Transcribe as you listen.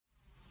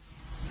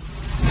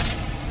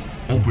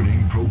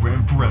Opening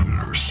program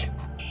parameters.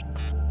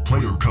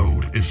 Player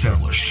code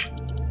established.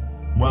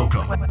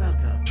 Welcome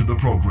to the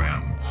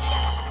program.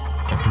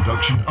 A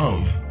production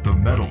of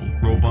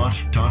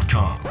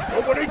TheMetalRobot.com.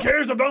 Nobody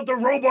cares about the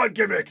robot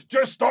gimmick.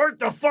 Just start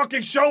the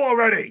fucking show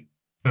already.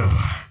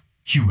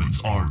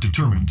 Humans are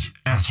determined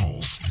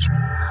assholes.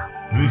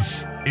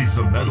 This is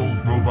the Metal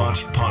Robot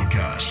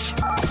Podcast.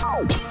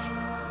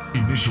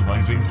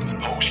 Initializing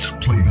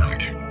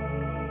playback.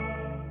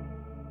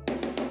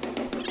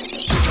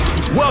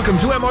 Welcome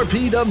to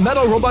MRP, the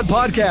Metal Robot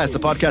Podcast, a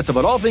podcast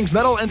about all things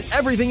metal and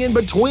everything in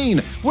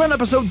between. We're on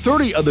episode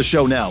 30 of the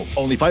show now.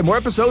 Only 5 more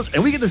episodes,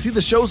 and we get to see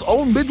the show's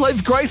own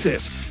midlife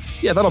crisis.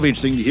 Yeah, that'll be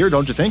interesting to hear,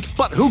 don't you think?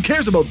 But who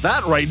cares about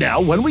that right now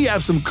when we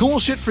have some cool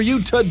shit for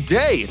you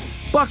today?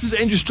 Box's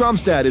Andrew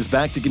Stromstad is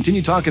back to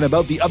continue talking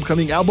about the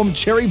upcoming album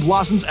Cherry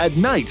Blossoms at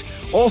Night.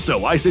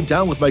 Also, I sit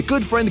down with my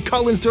good friend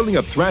Colin Sterling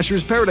of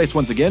Thrasher's Paradise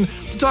once again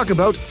to talk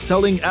about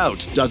selling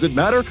out. Does it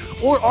matter?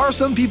 Or are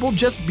some people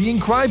just being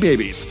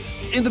crybabies?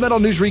 In the Metal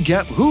News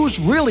Recap, who's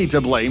really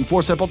to blame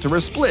for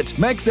Sepultura's split?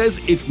 Meg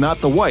says it's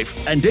not the wife.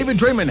 And David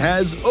Draymond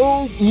has,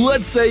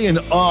 let's say an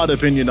odd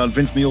opinion on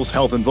Vince Neil's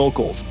health and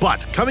vocals.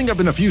 But coming up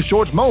in a few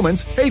short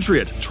moments,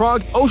 Patriot,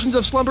 Trog, Oceans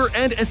of Slumber,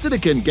 and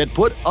Acidican get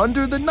put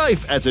under the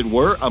knife, as it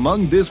were,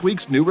 among this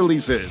week's new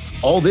releases.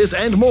 All this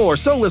and more,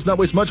 so let's not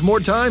waste much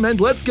more time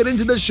and let's get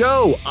into the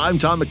show. I'm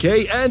Tom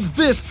McKay, and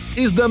this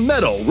is the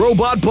Metal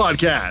Robot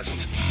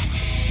Podcast.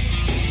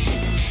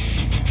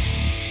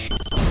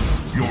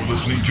 You're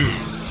listening to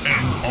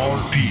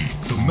MRP,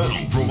 the Metal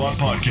Robot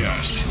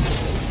Podcast.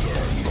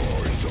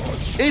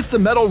 It's the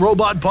Metal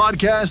Robot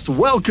Podcast.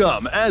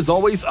 Welcome. As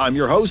always, I'm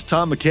your host,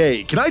 Tom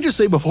McKay. Can I just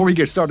say before we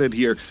get started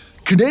here,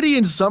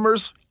 Canadian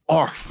summers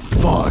are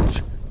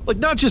fucked. Like,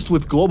 not just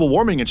with global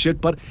warming and shit,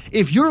 but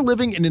if you're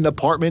living in an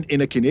apartment in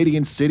a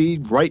Canadian city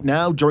right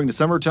now during the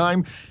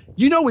summertime,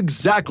 you know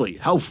exactly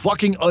how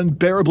fucking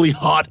unbearably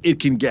hot it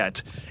can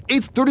get.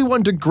 It's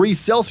 31 degrees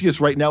Celsius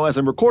right now as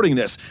I'm recording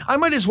this. I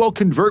might as well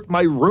convert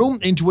my room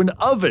into an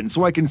oven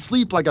so I can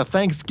sleep like a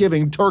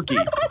Thanksgiving turkey.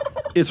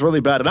 It's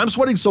really bad, and I'm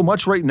sweating so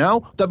much right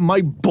now that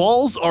my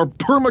balls are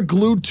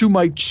perma-glued to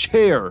my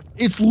chair.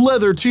 It's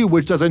leather too,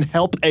 which doesn't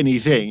help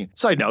anything.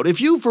 Side note,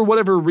 if you, for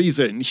whatever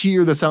reason,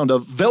 hear the sound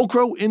of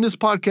Velcro in this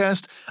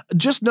podcast,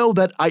 just know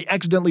that I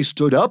accidentally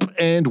stood up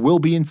and will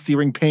be in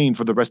searing pain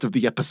for the rest of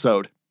the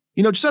episode.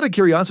 You know, just out of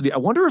curiosity, I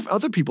wonder if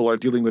other people are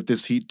dealing with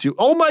this heat too.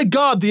 Oh my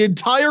god, the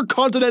entire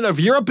continent of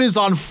Europe is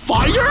on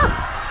fire?!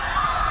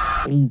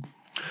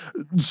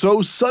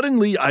 So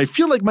suddenly, I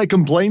feel like my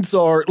complaints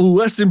are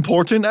less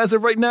important as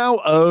of right now.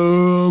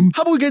 How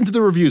about we get into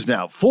the reviews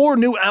now? 4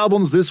 new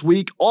albums this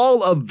week,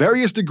 all of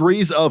various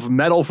degrees of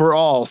metal for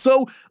all.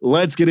 So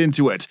let's get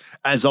into it.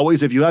 As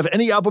always, if you have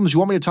any albums you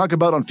want me to talk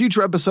about on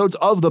future episodes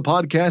of the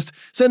podcast,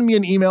 send me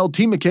an email,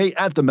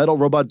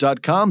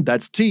 tmckay@themetalrobot.com.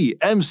 That's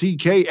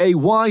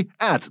TMCKAY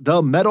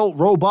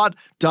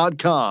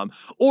 @themetalrobot.com.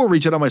 Or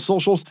reach out on my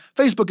socials,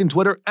 Facebook and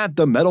Twitter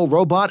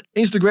 @themetalrobot,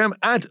 Instagram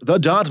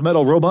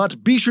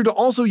 @the.metalrobot. Be sure to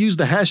also use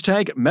the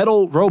hashtag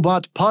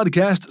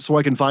MetalRobotPodcast so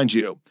I can find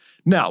you.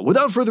 Now,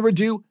 without further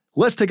ado,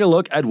 let's take a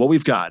look at what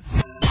we've got.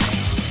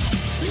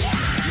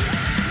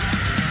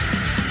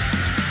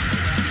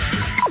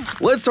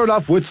 Let's start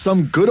off with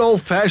some good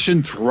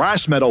old-fashioned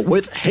thrash metal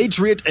with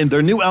Hatriot and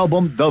their new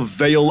album, The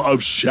Veil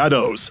of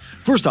Shadows.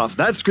 First off,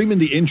 that scream in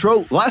the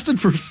intro lasted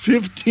for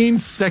 15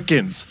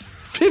 seconds.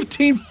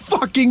 15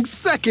 fucking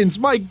seconds!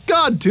 My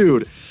god,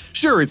 dude!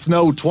 Sure, it's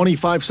no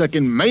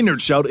 25-second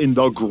Maynard shout in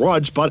The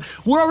Grudge, but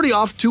we're already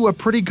off to a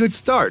pretty good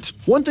start.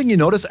 One thing you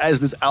notice as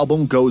this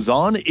album goes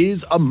on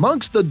is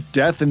amongst the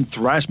death and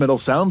thrash metal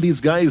sound these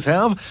guys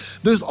have,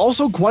 there's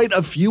also quite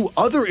a few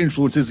other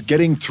influences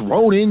getting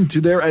thrown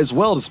into there as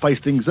well to spice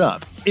things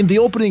up. In the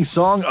opening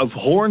song of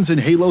Horns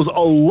and Halos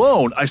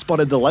alone, I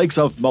spotted the likes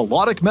of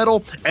melodic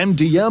metal,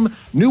 MDM,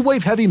 new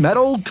wave heavy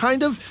metal,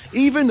 kind of,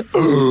 even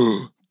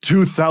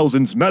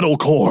 2000s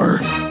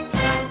metalcore.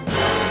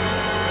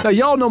 Now,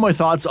 y'all know my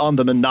thoughts on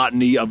the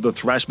monotony of the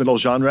thrash metal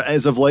genre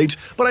as of late,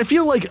 but I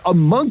feel like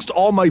amongst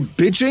all my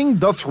bitching,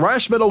 the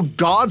thrash metal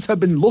gods have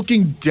been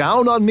looking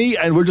down on me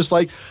and we're just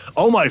like,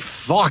 oh my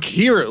fuck,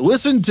 here,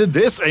 listen to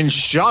this and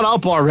shut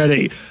up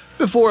already.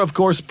 Before, of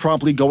course,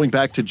 promptly going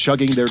back to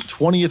chugging their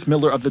 20th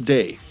Miller of the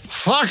day.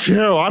 Fuck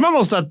you, I'm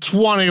almost at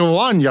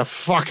 21, you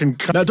fucking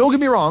c-. Now, don't get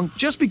me wrong,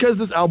 just because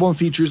this album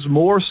features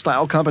more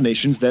style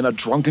combinations than a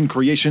drunken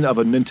creation of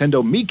a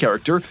Nintendo Mii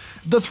character,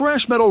 the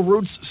thrash metal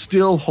roots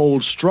still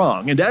hold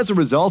strong, and as a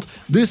result,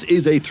 this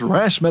is a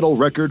thrash metal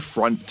record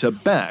front to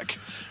back.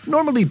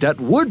 Normally,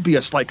 that would be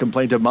a slight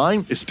complaint of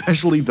mine,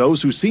 especially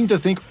those who seem to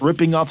think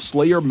ripping off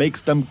Slayer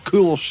makes them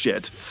cool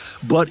shit.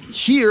 But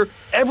here,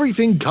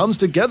 everything comes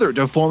together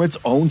to form its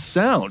own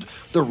sound.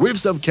 The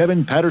riffs of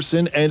Kevin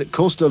Patterson and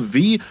Costa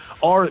V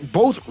are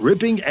both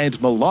ripping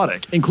and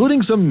melodic,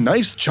 including some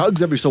nice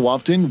chugs every so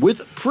often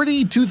with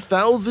pretty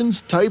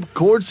 2000s type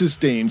chord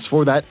sustains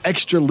for that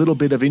extra little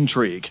bit of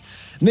intrigue.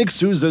 Nick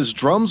Souza's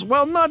drums,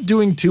 while not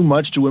doing too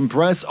much to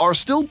impress, are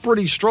still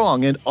pretty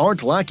strong and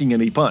aren't lacking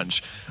any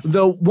punch.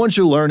 Though once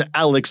you learn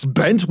Alex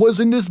Bent was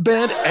in this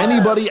band,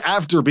 anybody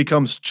after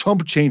becomes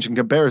chump change in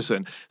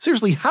comparison.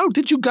 Seriously, how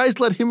did you guys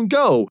let him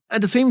go?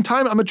 At the same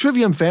time, I'm a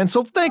Trivium fan,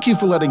 so thank you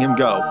for letting him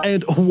go.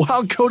 And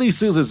while Cody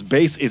Souza's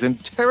bass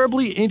isn't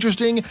terribly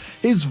interesting,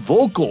 his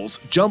vocals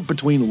jump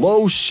between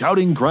low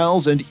shouting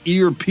growls and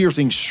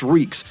ear-piercing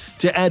shrieks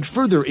to add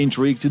further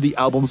intrigue to the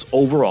album's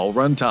overall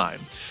runtime.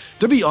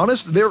 To be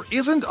honest, there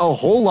isn't a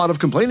whole lot of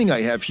complaining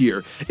I have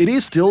here. It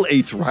is still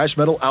a thrash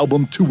metal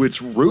album to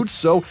its roots,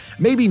 so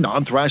maybe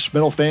non-thrash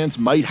metal fans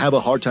might have a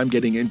hard time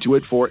getting into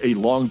it for a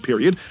long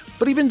period,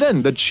 but even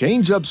then, the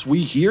change-ups we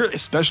hear,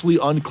 especially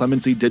on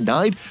Clemency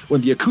Denied,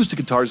 when the acoustic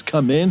guitars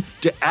come in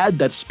to add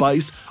that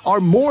spice, are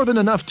more than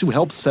enough to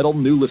help settle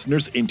new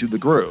listeners into the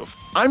groove.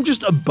 I'm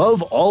just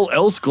above all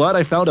else glad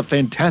I found a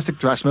fantastic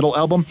thrash metal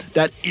album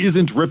that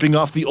isn't ripping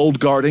off the old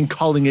guard and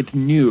calling it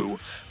new.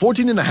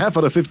 14.5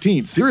 out of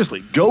 15, seriously.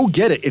 Go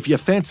get it if you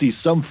fancy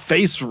some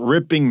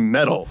face-ripping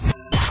metal.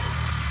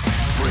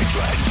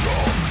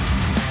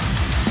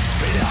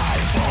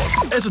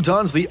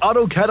 Esoton's The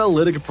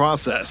Autocatalytic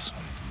Process.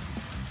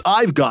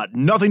 I've got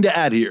nothing to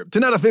add here.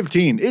 10 out of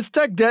 15. It's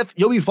tech death,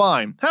 you'll be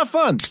fine. Have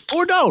fun.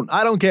 Or don't,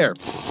 I don't care.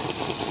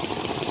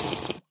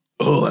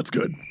 Oh, that's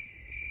good.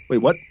 Wait,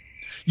 what?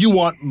 You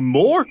want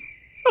more?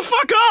 Oh,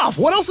 fuck off!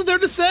 What else is there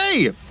to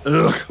say?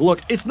 Ugh,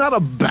 look, it's not a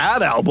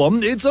bad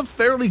album, it's a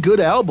fairly good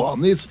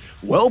album.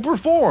 It's well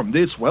performed,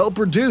 it's well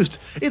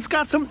produced, it's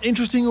got some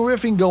interesting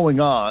riffing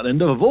going on,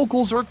 and the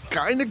vocals are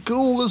kinda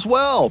cool as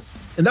well.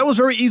 And that was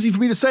very easy for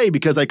me to say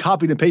because I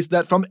copied and pasted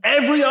that from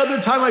every other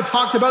time I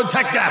talked about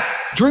tech death.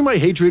 During my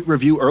Hatred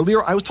review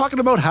earlier, I was talking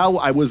about how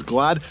I was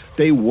glad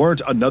they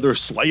weren't another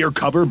Slayer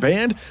cover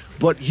band,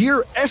 but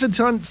here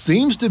Esoton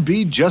seems to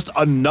be just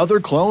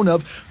another clone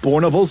of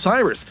Born of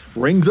Osiris,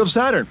 Rings of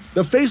Saturn,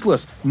 The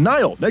Faceless,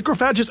 Nile,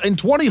 Necrophagus, and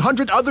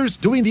 2,000 others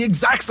doing the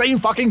exact same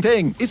fucking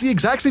thing. It's the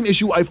exact same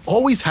issue I've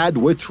always had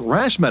with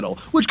thrash metal,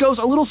 which goes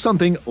a little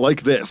something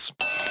like this.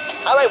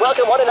 Alright,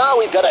 welcome one and all.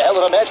 We've got a hell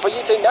of a match for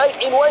you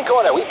tonight. In one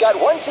corner, we've got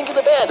one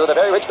singular band with a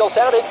very original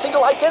sound and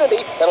single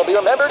identity that'll be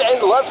remembered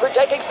and loved for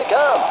decades to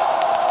come.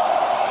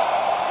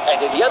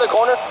 And in the other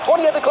corner,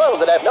 20 other clones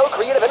that have no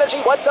creative energy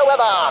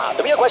whatsoever.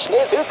 The real question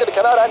is, who's going to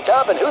come out on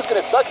top and who's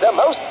going to suck the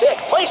most dick?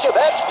 Place your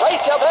bets!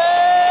 Place your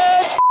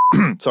bets!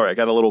 Sorry, I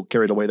got a little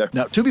carried away there.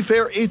 Now, to be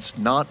fair, it's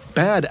not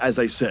bad, as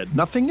I said.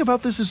 Nothing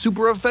about this is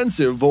super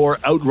offensive or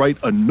outright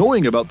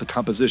annoying about the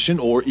composition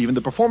or even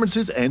the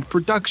performances and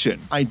production.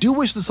 I do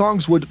wish the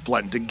songs would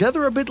blend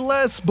together a bit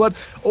less, but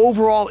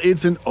overall,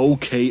 it's an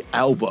okay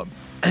album.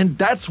 And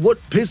that's what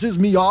pisses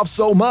me off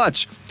so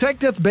much. Tech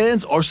death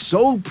bands are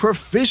so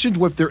proficient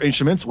with their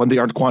instruments when they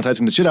aren't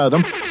quantizing the shit out of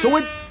them, so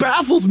it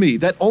baffles me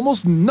that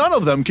almost none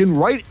of them can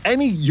write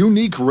any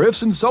unique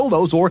riffs and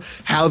solos or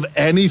have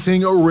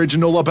anything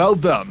original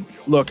about them.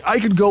 Look, I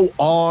could go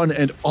on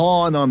and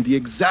on the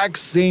exact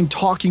same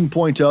talking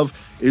point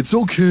of, it's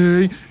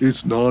okay,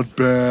 it's not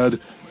bad,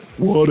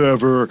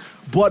 whatever.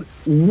 But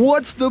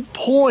what's the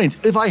point?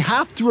 If I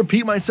have to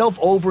repeat myself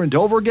over and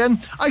over again,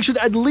 I should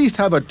at least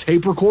have a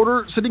tape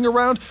recorder sitting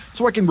around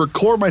so I can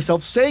record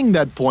myself saying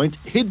that point,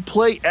 hit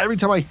play every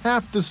time I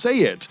have to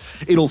say it.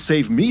 It'll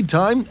save me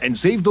time and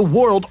save the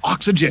world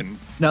oxygen.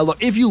 Now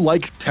look, if you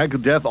like tech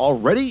death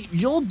already,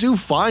 you'll do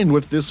fine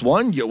with this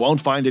one. You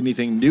won't find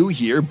anything new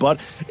here, but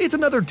it's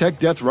another tech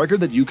death record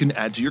that you can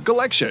add to your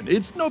collection.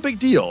 It's no big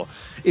deal.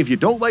 If you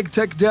don't like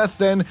tech death,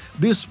 then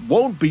this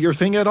won't be your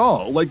thing at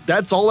all. Like,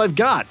 that's all I've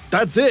got.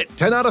 That's it.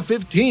 10 out of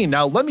 15.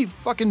 Now let me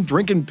fucking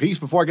drink in peace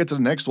before I get to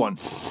the next one.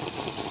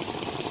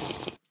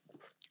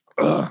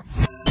 Ugh.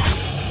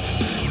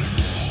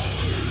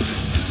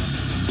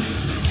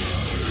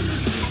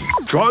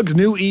 Trog's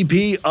new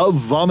EP of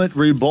Vomit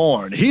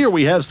Reborn. Here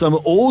we have some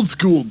old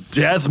school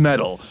death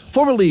metal.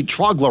 Formerly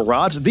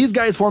Troglodyte, these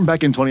guys formed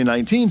back in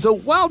 2019, so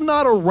while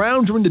not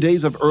around during the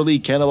days of early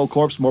Cannibal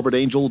Corpse, Morbid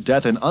Angel,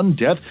 Death, and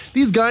Undeath,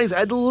 these guys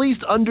at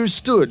least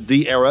understood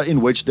the era in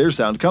which their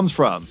sound comes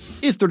from.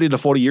 It's 30 to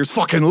 40 years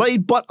fucking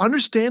late, but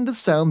understand the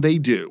sound they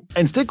do.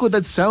 And stick with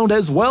that sound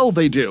as well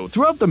they do.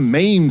 Throughout the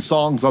main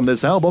songs on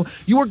this album,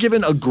 you are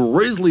given a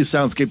grisly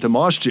soundscape to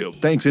mosh to,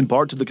 thanks in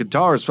part to the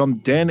guitars from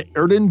Dan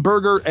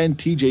Erdenberger and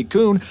TJ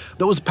Kuhn,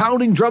 those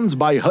pounding drums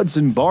by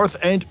Hudson Barth,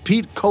 and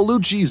Pete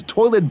Colucci's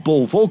toilet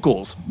bowl vocals.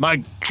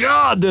 My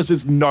god, this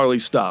is gnarly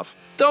stuff.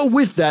 Though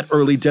with that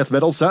early death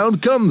metal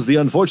sound comes the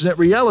unfortunate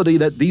reality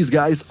that these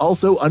guys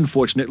also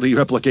unfortunately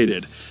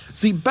replicated.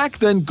 See, back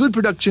then, good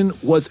production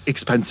was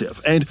expensive,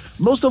 and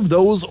most of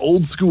those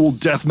old-school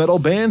death metal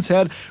bands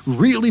had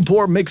really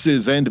poor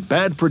mixes and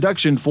bad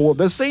production for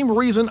the same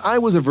reason I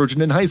was a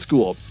virgin in high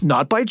school.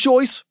 Not by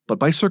choice, but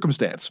by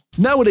circumstance.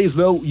 Nowadays,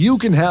 though, you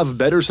can have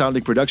better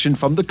sounding production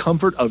from the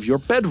comfort of your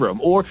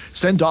bedroom, or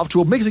send off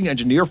to a mixing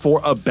engineer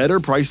for a better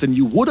price than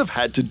you would have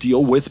had to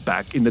deal with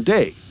back in the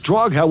day.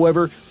 Trog,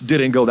 however,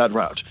 didn't go that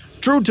route.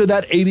 True to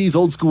that 80s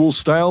old school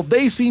style,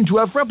 they seem to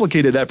have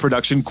replicated that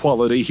production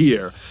quality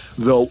here.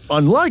 Though,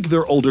 unlike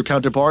their older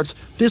counterparts,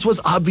 this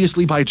was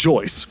obviously by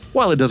choice.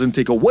 While it doesn't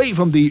take away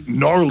from the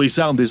gnarly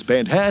sound this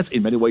band has,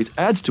 in many ways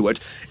adds to it,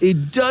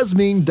 it does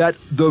mean that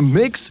the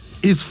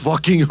mix is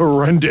fucking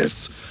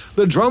horrendous.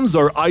 The drums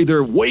are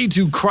either way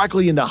too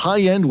crackly in the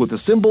high end with the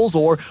cymbals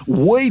or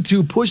way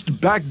too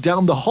pushed back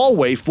down the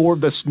hallway for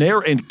the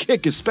snare and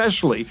kick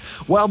especially,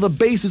 while the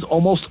bass is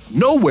almost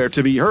nowhere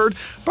to be heard,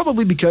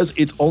 probably because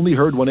it's only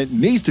heard when it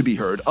needs to be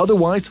heard,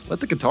 otherwise let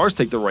the guitars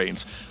take the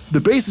reins. The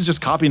bass is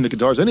just copying the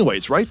guitars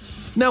anyways, right?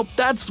 Now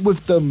that's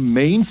with the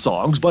main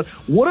songs, but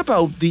what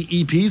about the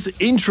EP's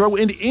intro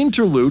and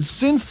interlude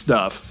synth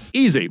stuff?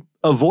 Easy.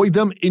 Avoid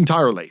them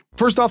entirely.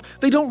 First off,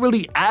 they don't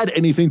really add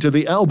anything to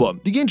the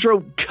album. The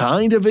intro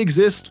kind of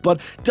exists,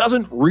 but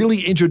doesn't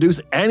really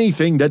introduce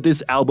anything that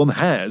this album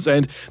has,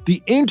 and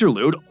the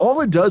interlude,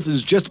 all it does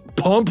is just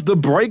pump the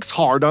brakes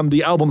hard on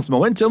the album's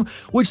momentum,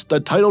 which the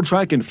title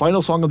track and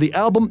final song of the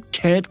album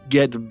can't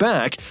get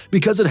back,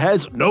 because it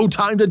has no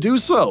time to do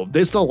so.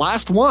 This is the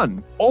last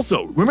one.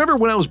 Also, remember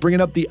when I was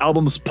bringing up the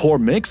album's poor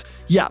mix?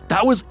 Yeah,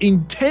 that was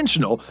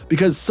intentional,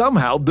 because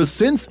somehow the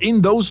synths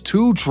in those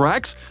two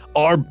tracks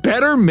are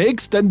better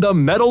mixed than the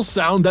metal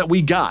sound that we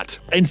got.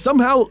 And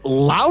somehow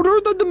louder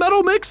than the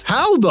metal mix?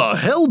 How the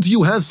hell do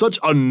you have such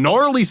a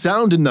gnarly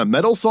sound in the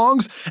metal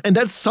songs, and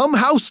that's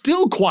somehow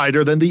still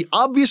quieter than the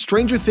obvious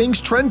Stranger Things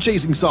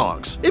trend-chasing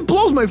songs? It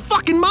blows my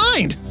fucking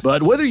mind!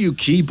 But whether you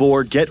keep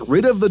or get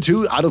rid of the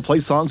two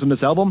out-of-place songs in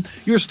this album,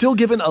 you're still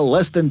given a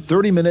less than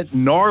 30-minute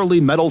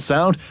gnarly metal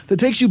sound that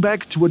takes you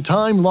back to a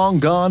time long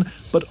gone,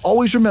 but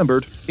always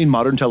remembered in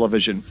modern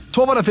television.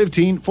 12 out of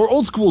 15, for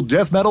old school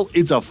death metal,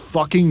 it's a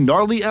fucking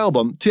gnarly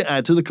album to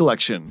add to the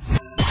collection.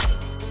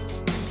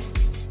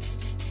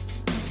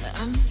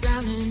 I'm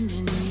drowning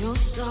in your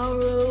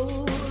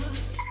sorrow.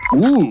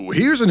 Ooh,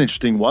 here's an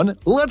interesting one.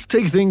 Let's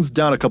take things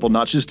down a couple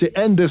notches to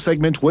end this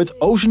segment with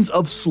Oceans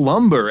of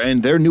Slumber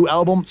and their new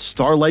album,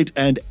 Starlight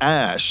and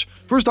Ash.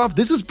 First off,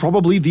 this is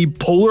probably the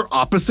polar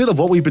opposite of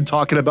what we've been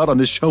talking about on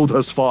this show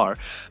thus far.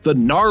 The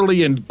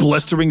gnarly and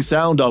blistering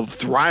sound of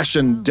thrash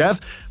and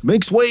death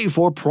makes way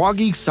for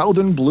proggy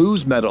southern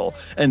blues metal,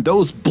 and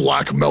those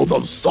black mouth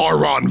of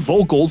Sauron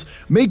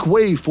vocals make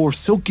way for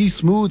silky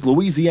smooth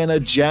Louisiana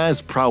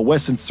jazz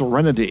prowess and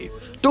serenity.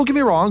 Don't get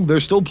me wrong,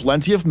 there's still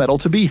plenty of metal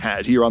to be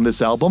had here on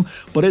this album,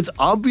 but it's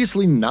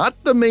obviously not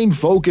the main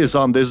focus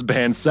on this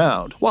band's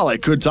sound. While I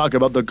could talk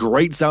about the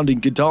great sounding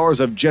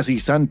guitars of Jesse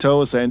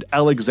Santos and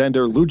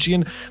Alexander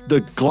Lucian,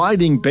 the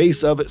gliding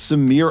bass of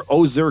Samir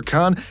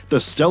Ozerkan, the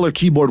stellar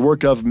keyboard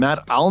work of Matt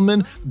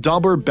Allman,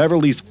 Dauber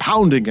Beverly's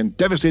pounding and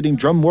devastating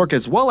drum work,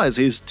 as well as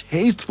his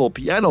tasteful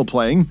piano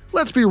playing,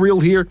 let's be real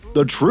here,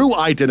 the true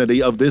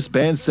identity of this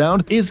band's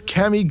sound is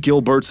Cammie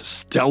Gilbert's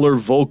stellar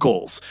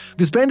vocals.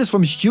 This band is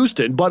from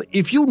Houston, but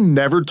if you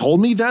never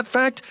told me that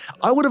fact,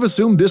 I would have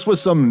assumed this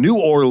was some New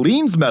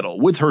Orleans metal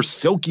with her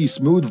silky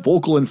smooth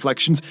vocal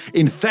inflections,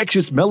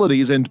 infectious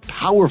melodies, and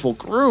powerful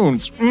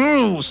croons.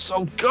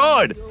 So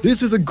good!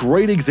 This is a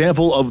great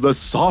example of the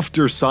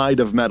softer side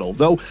of metal,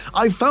 though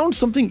I found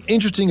something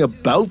interesting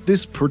about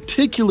this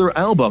particular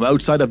album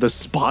outside of the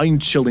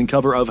spine-chilling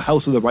cover of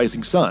House of the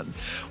Rising Sun.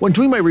 When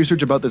doing my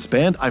research about this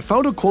band, I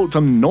found a quote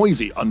from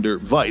Noisy under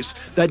Vice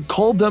that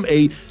called them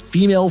a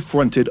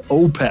female-fronted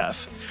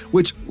Opeth,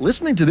 which,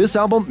 listening to this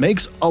album,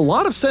 makes a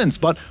lot of sense,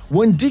 but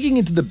when digging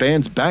into the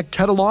band's back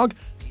catalog,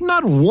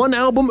 not one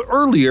album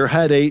earlier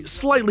had a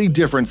slightly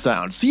different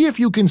sound. See if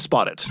you can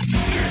spot it.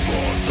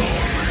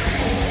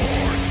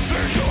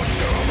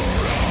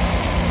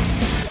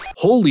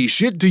 Holy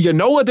shit, do you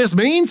know what this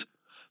means?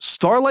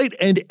 Starlight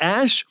and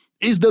Ash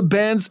is the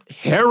band's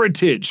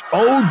heritage.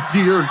 Oh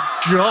dear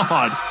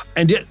God.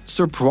 And yet,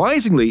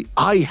 surprisingly,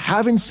 I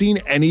haven't seen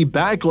any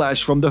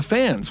backlash from the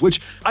fans, which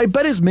I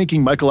bet is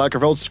making Michael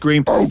Ackerfeld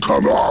scream, "Oh,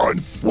 come on!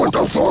 What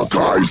the fuck,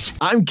 guys?"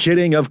 I'm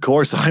kidding, of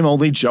course, I'm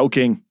only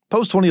joking.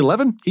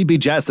 Post-2011, he'd be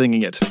jazz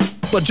singing it.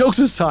 But jokes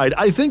aside,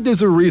 I think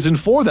there's a reason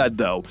for that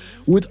though.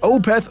 With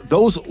Opeth,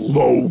 those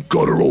low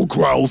guttural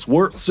growls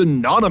were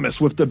synonymous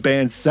with the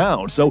band's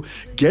sound, so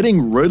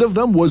getting rid of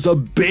them was a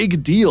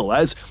big deal,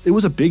 as it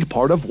was a big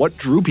part of what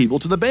drew people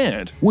to the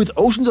band. With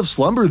Oceans of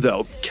Slumber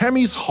though,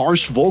 Cammie's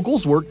harsh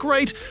vocals were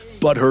great,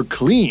 but her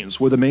cleans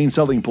were the main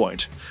selling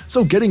point.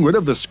 So getting rid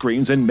of the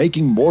screams and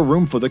making more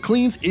room for the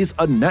cleans is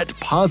a net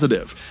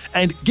positive.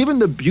 And given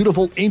the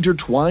beautiful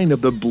intertwine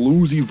of the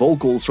bluesy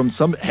vocals from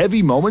some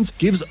heavy moments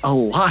gives a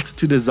lot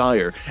to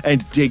desire,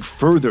 and dig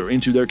further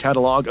into their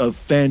catalog of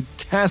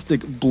fantastic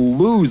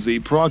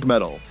bluesy prog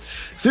metal.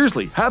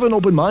 Seriously, have an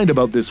open mind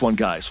about this one,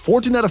 guys.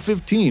 14 out of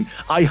 15.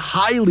 I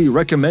highly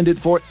recommend it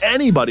for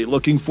anybody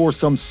looking for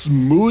some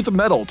smooth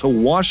metal to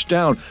wash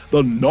down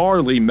the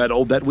gnarly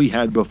metal that we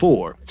had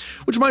before.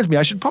 Which reminds me,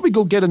 I should probably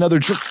go get another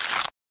drink.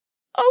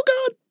 Oh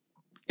God,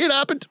 it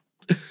happened.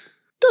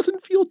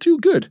 Doesn't feel too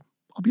good,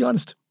 I'll be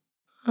honest.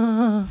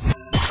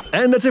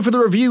 And that's it for the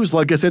reviews.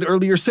 Like I said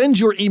earlier, send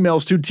your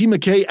emails to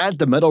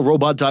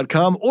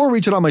tmckay@themetalrobot.com or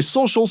reach out on my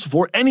socials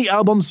for any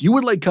albums you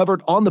would like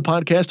covered on the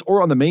podcast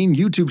or on the main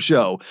YouTube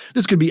show.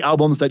 This could be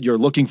albums that you're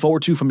looking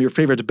forward to from your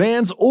favorite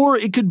bands, or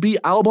it could be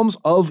albums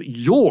of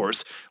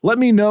yours. Let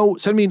me know,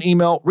 send me an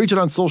email, reach out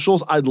on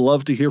socials. I'd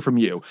love to hear from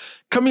you.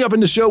 Coming up in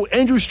the show,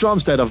 Andrew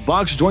Stromstad of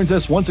Box joins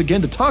us once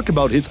again to talk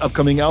about his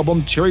upcoming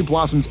album, Cherry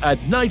Blossoms at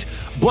Night.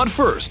 But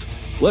first,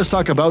 let's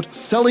talk about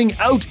selling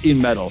out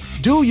in metal.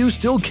 Do you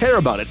still care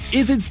about it?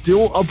 Is it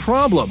still a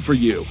problem for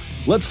you?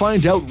 Let's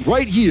find out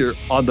right here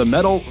on the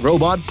Metal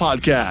Robot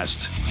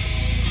Podcast.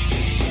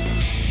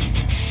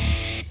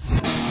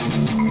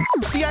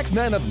 The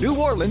X-Man of New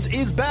Orleans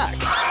is back.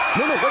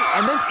 No, wait,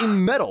 I meant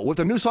in metal with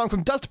a new song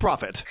from Dust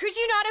Prophet. Could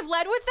you not have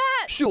led with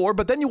that? Sure,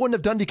 but then you wouldn't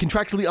have done the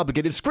contractually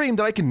obligated scream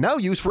that I can now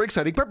use for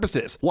exciting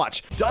purposes.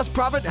 Watch, Dust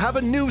Prophet have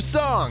a new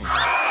song.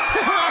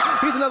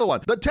 Here's another one.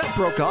 The tent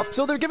broke off,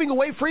 so they're giving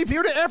away free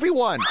beer to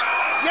everyone.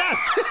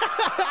 Yes!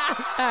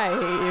 I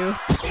hate you.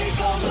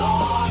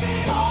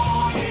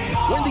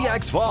 When the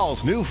Axe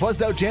Falls, new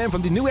fuzzed out jam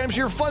from the New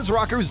Hampshire Fuzz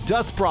Rockers,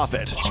 Dust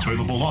Prophet.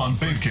 Available on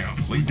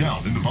Bandcamp. Link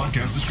down in the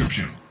podcast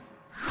description.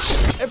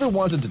 Ever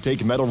wanted to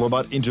take Metal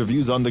Robot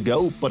interviews on the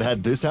go, but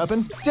had this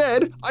happen?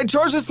 Dead? I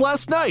charged this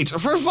last night,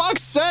 for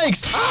fuck's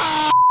sakes!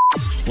 Ah!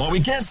 While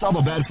we can't solve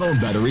a bad phone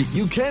battery,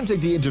 you can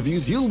take the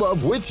interviews you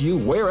love with you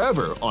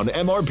wherever on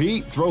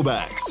MRP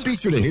Throwbacks. Be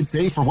sure to hit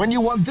save for when you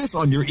want this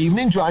on your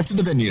evening drive to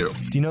the venue.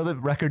 Do you know the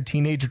record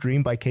Teenage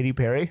Dream by Katy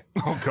Perry?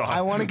 Oh, God.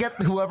 I want to get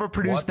whoever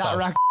produced that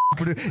record.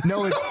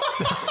 No, it's...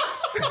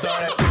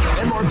 Sorry.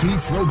 MRP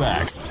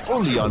Throwbacks,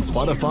 only on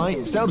Spotify,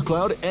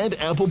 SoundCloud, and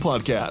Apple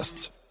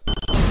Podcasts.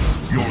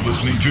 You're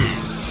listening to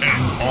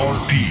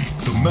MRP,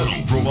 the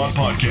Metal Robot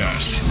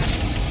Podcast.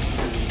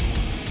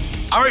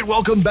 All right,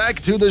 welcome back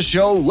to the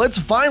show. Let's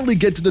finally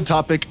get to the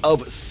topic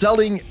of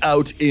selling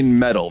out in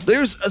metal.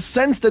 There's a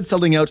sense that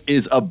selling out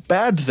is a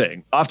bad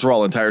thing. After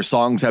all, entire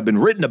songs have been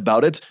written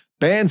about it.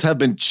 Bands have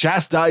been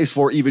chastised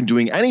for even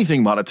doing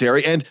anything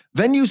monetary, and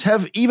venues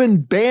have even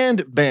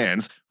banned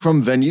bands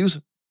from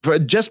venues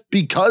just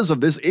because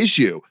of this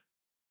issue.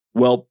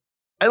 Well,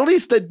 at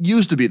least that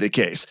used to be the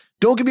case.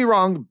 Don't get me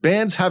wrong,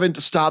 bands haven't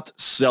stopped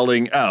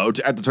selling out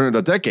at the turn of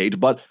the decade,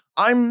 but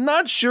I'm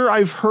not sure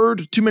I've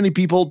heard too many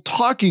people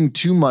talking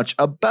too much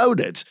about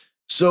it.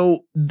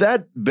 So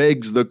that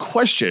begs the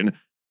question,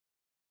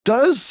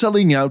 does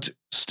selling out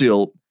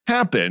still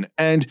happen?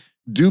 And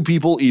do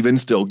people even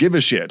still give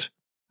a shit?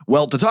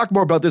 Well, to talk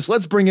more about this,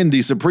 let's bring in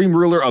the supreme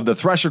ruler of the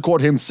Thrasher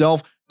Court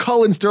himself,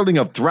 Colin Sterling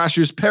of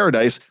Thrasher's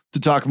Paradise, to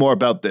talk more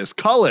about this.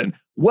 Colin,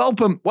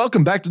 welcome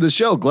back to the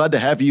show. Glad to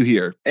have you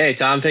here. Hey,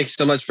 Tom, thank you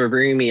so much for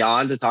bringing me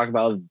on to talk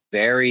about a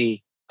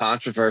very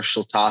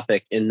controversial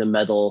topic in the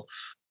metal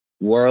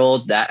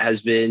world that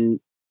has been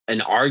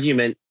an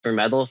argument for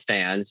metal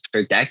fans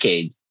for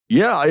decades.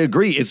 Yeah, I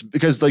agree. It's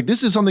because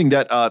this is something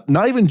that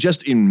not even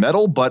just in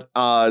metal, but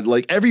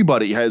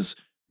everybody has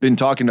been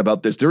talking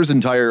about this. There's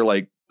entire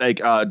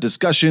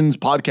discussions,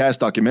 podcasts,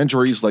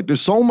 documentaries.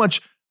 There's so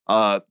much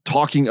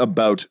talking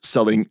about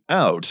selling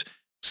out.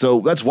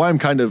 So that's why I'm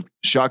kind of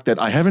shocked that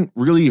I haven't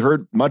really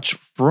heard much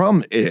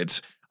from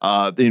it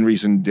in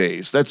recent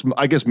days. That's,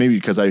 I guess, maybe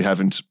because I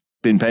haven't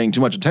been paying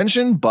too much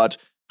attention, but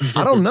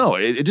I don't know.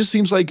 It just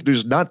seems like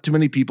there's not too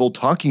many people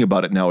talking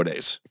about it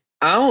nowadays.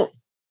 I don't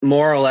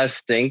more or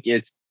less think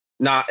it's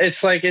not, it's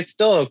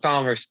still a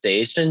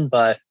conversation,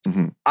 but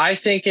I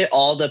think it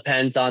all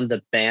depends on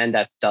the band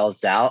that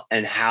sells out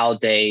and how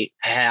they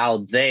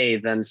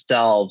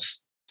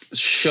themselves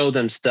show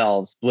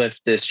themselves with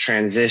this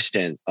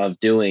transition of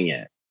doing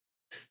it.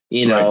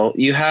 You know,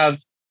 you have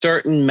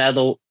certain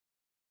metal.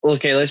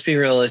 Okay, let's be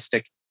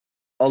realistic.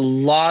 A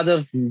lot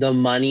of the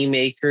money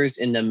makers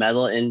in the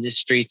metal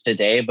industry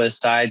today,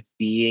 besides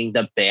being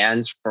the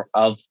bands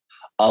of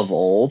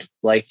old,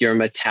 like your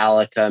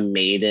Metallica,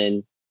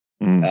 Maiden,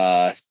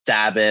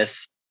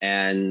 Sabbath,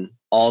 and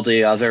all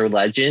the other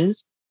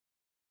legends.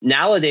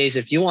 Nowadays,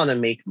 if you want to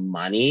make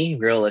money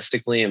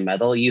realistically in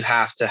metal, you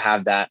have to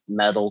have that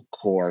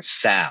metalcore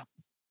sound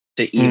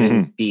to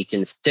even be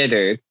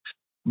considered.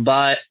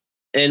 But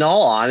in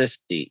all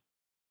honesty,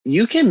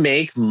 you can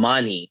make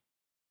money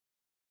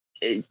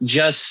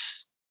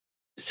just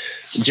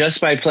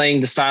by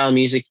playing the style of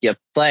music you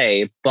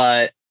play.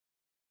 But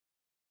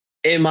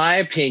in my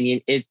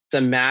opinion, it's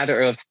a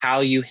matter of how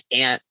you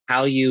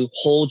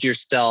hold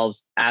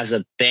yourselves as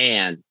a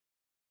band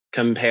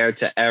compared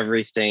to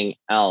everything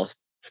else.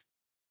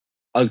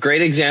 A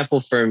great example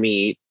for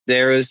me,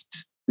 this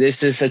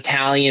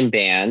Italian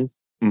band.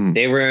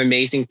 They were an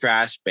amazing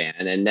thrash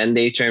band, and then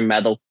they turned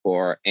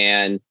metalcore,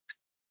 and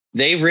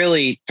they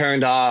really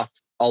turned off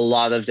a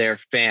lot of their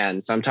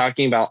fans. I'm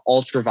talking about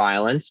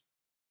Ultraviolence,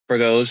 for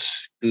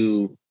those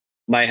who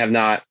might have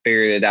not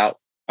figured it out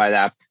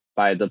by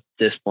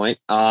this point.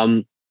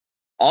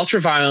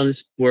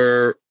 Ultraviolence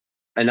were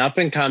an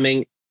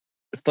up-and-coming,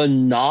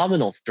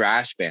 phenomenal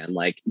thrash band.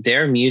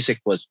 Their music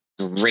was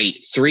great.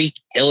 3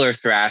 killer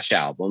thrash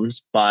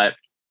albums, but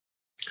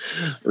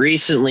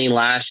recently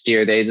last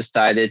year they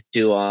decided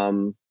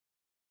to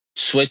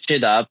switch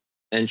it up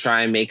and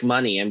try and make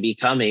money and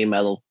become a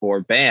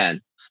metalcore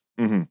band.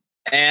 Mm-hmm.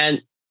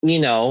 And, you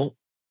know,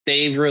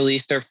 they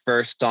released their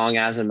first song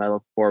as a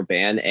metalcore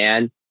band,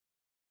 and,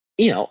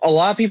 you know, a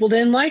lot of people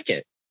didn't like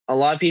it. A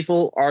lot of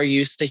people are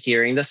used to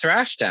hearing the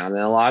thrash down,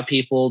 and a lot of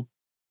people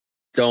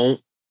don't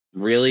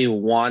really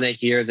want to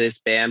hear this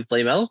band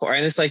play metalcore.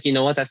 And it's like, you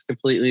know what? That's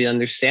completely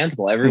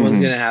understandable. Everyone's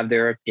going to have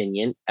their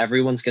opinion.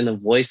 Everyone's going to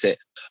voice it.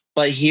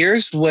 But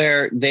here's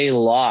where they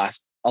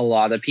lost a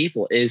lot of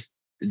people, is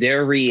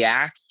their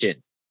reaction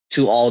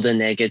to all the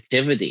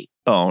negativity.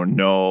 Oh,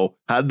 no.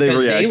 How'd they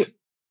react?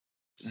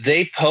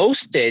 They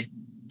posted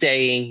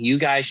saying, you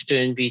guys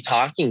shouldn't be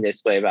talking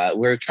this way about it.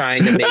 We're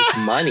trying to make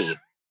money.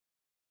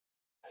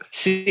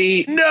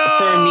 See, for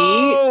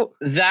me,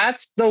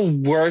 that's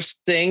the worst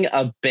thing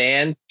a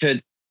band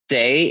could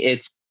say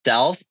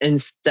itself,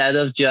 instead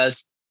of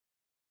just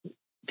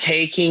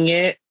taking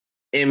it,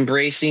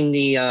 embracing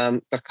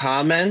the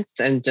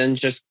comments, and then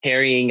just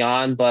carrying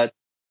on. But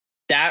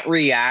that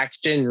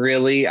reaction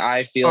really,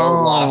 I feel,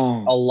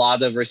 lost a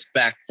lot of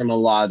respect from a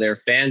lot of their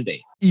fan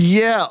base.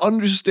 Yeah,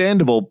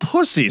 understandable.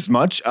 Pussies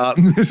much.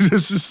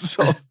 This is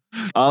so...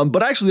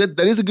 but actually,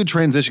 that is a good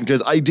transition,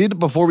 because I did,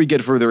 before we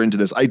get further into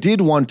this, I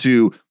did want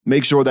to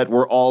make sure that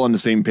we're all on the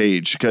same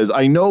page, because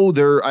I know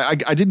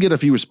I did get a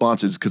few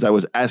responses, because I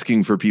was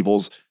asking for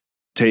people's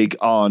take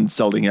on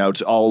selling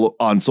out, all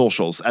on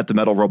socials, at The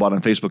Metal Robot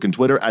on Facebook and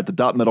Twitter, at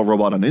the .Metal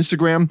Robot on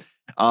Instagram,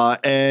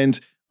 and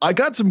I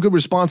got some good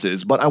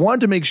responses, but I wanted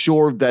to make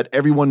sure that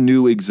everyone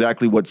knew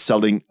exactly what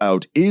selling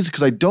out is,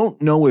 because I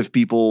don't know if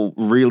people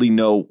really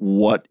know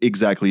what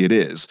exactly it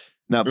is.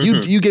 Now,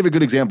 you gave a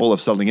good example of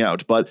selling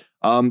out, but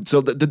so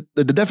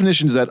the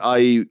definitions that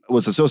I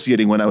was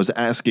associating when I was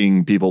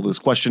asking people this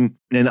question,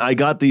 and I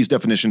got these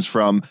definitions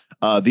from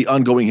the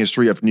Ongoing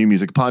History of New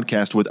Music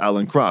podcast with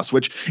Alan Cross,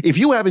 which, if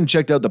you haven't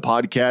checked out the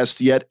podcast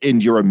yet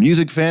and you're a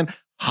music fan,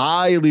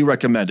 highly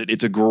recommend it.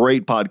 It's a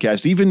great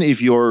podcast. Even if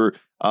you're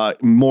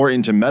more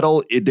into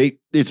metal,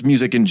 it's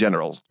music in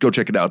general. Go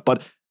check it out.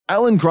 But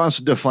Alan Cross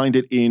defined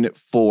it in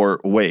 4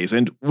 ways,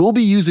 and we'll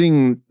be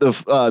using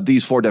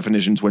these 4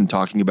 definitions when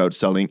talking about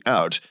selling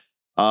out.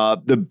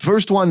 The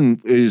first one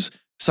is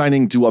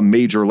signing to a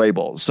major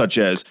label, such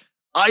as,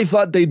 I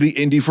thought they'd be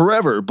indie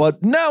forever,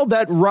 but now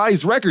that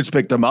Rise Records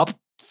picked them up,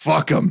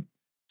 fuck them.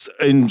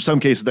 In some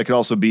cases, that could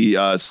also be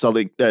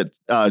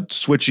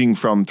switching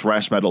from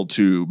thrash metal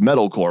to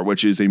metalcore,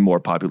 which is a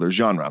more popular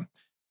genre.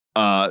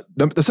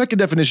 The second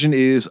definition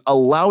is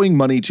allowing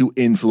money to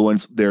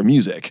influence their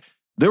music.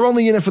 They're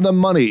only in it for the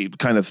money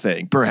kind of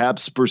thing,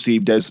 perhaps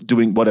perceived as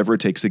doing whatever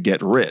it takes to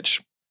get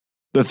rich.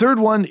 The third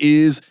one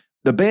is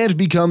the band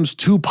becomes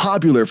too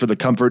popular for the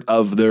comfort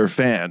of their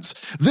fans.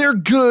 They're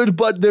good,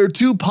 but they're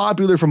too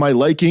popular for my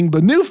liking.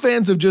 The new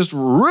fans have just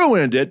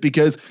ruined it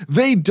because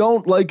they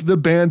don't like the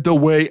band the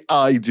way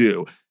I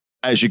do.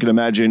 As you can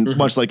imagine,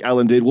 much like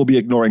Alan did, we'll be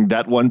ignoring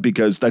that one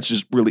because that's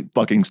just really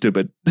fucking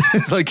stupid.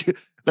 Like,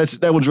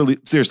 that one's really,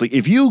 seriously,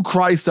 if you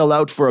cry sell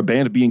out for a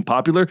band being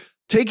popular,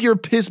 take your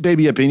piss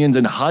baby opinions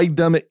and hide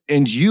them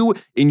in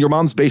your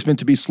mom's basement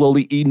to be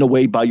slowly eaten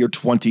away by your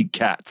 20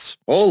 cats.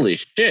 Holy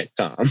shit,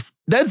 Tom.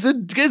 That's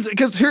it,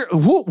 because here,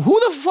 who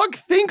the fuck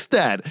thinks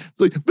that? It's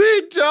like,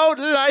 they don't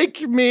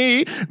like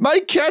me. My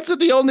cats are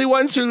the only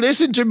ones who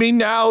listen to me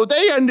now.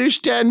 They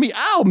understand me.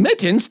 Ow,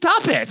 Mitten,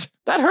 stop it.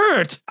 That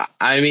hurt.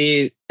 I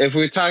mean, if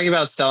we're talking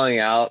about selling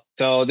out,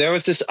 so there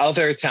was this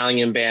other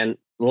Italian band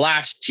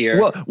last year.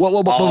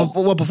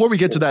 Well, before we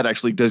get to that,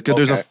 actually,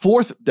 there's a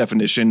fourth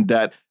definition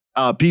that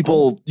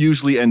people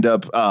usually end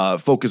up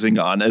focusing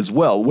on as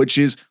well, which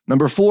is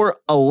number 4,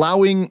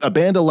 allowing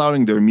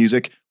their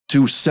music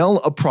to sell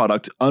a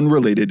product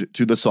unrelated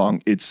to the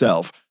song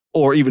itself,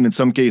 or even in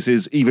some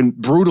cases, even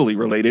brutally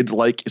related,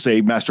 like, say,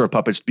 Master of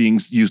Puppets being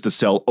used to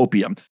sell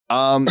opium.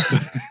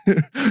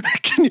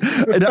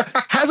 It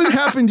hasn't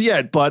happened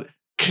yet, but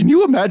can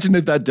you imagine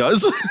if that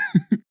does?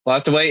 We'll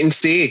have to wait and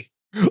see.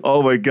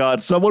 Oh my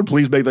God! Someone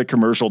please make that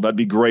commercial. That'd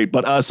be great.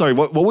 But sorry,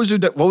 what was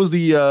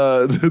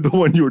the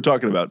one you were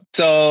talking about?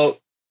 So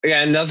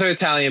yeah, another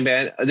Italian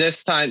band.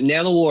 This time,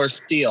 Nanowar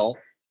Steel,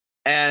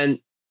 and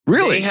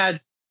really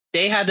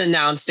they had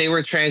announced they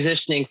were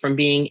transitioning from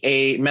being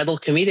a metal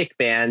comedic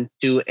band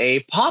to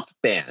a pop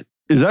band.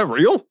 Is that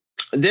real?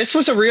 This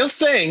was a real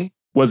thing.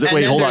 Was it?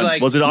 Wait, hold on.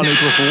 Like, was it on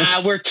April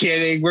Fool's? We're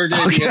kidding. We're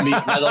going to be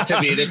a metal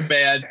comedic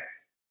band.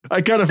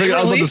 I kind of figured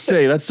I was about to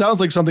say that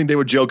sounds like something they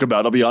would joke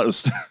about. I'll be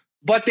honest.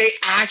 But they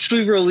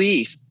actually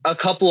released a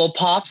couple of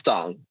pop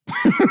songs.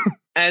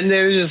 And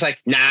they're just like,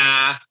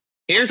 nah,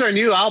 here's our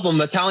new album,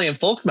 Italian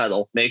Folk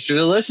Metal. Make sure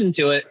to listen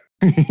to it.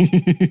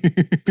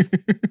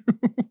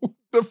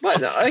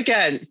 But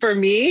again, for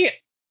me,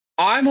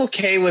 I'm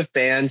okay with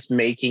bands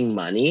making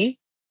money.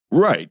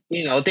 Right.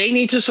 You know, they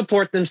need to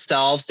support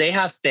themselves. They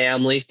have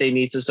families they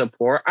need to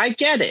support. I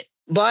get it.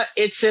 But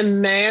it's a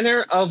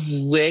manner of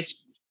which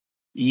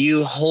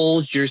you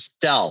hold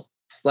yourself.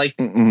 Like,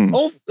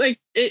 like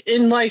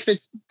in life,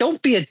 it's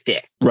don't be a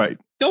dick. Right.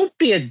 Don't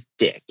be a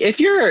dick. If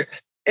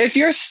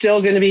you're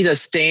still going to be the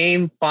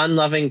same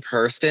fun-loving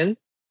person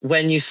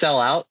when you sell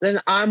out, then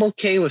I'm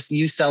okay with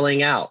you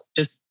selling out.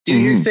 Just do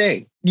your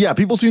thing. Yeah,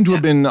 people seem to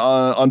have been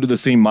under the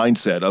same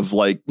mindset of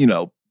like,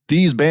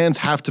 these bands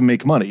have to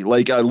make money.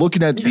 Like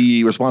looking at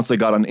the response they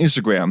got on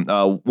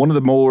Instagram, one of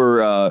the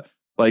more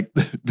like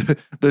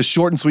the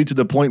short and sweet to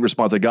the point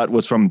response I got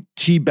was from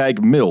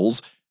Teabag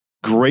Mills.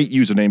 Great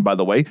username, by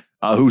the way,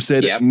 who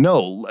said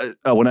no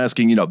when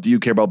asking, do you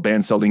care about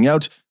bands selling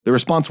out? The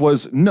response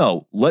was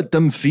no, let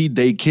them feed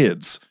their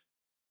kids.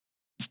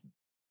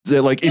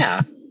 They're like,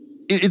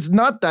 it's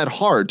not that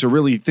hard to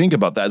really think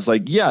about that. It's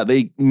like, yeah,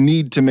 they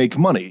need to make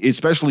money,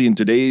 especially in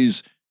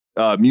today's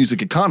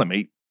music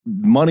economy.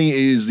 Money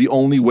is the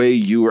only way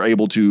you are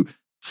able to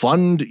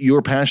fund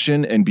your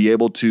passion and be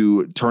able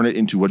to turn it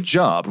into a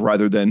job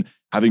rather than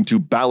having to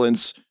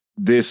balance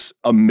this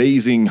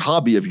amazing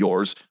hobby of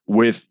yours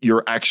with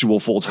your actual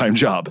full-time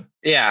job.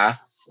 Yeah.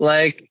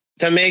 Like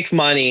to make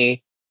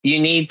money, you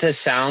need to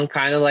sound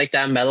kind of like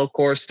that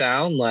metalcore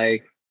sound.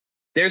 Like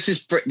there's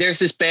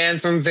this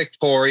band from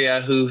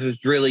Victoria who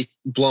has really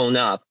blown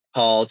up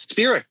called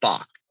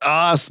Spiritbox.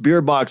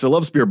 Spiritbox. I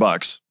love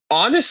Spiritbox.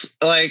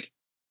 Honest, like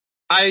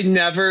I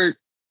never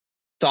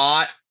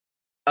thought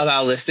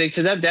about listening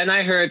to them. Then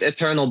I heard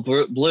Eternal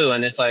Blue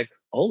and it's like,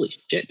 holy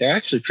shit, they're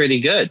actually pretty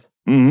good.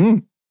 Mm-hmm.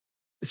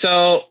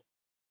 So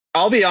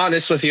I'll be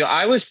honest with you.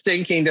 I was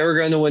thinking they were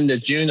going to win the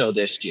Juno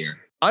this year.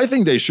 I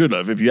think they should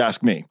have, if you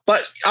ask me.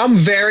 But I'm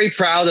very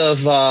proud of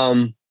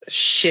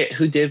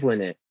who did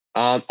win it?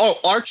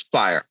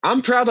 Archspire.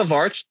 I'm proud of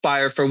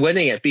Archspire for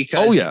winning it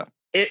because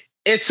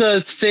it's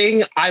a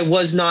thing I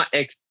was not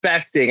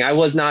expecting. I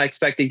was not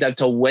expecting them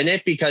to win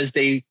it because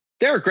they're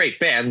a great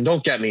band.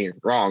 Don't get me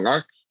wrong.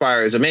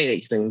 Archspire is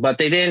amazing, but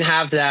they didn't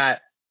have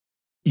that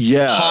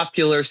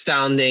popular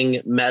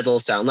sounding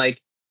metal sound.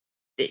 Like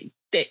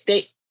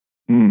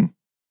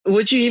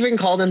would you even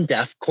call them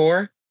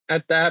deathcore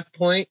at that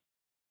point?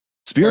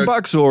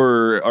 Spiritbox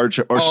or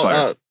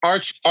Archspire?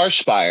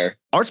 Archspire.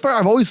 Archspire.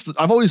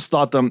 I've always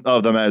thought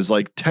of them as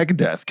like tech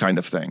death kind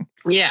of thing.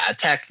 Yeah,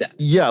 tech death.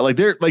 Yeah, like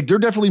they're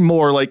definitely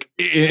more like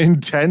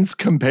intense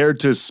compared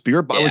to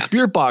Spiritbox. Yeah. Like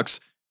Spiritbox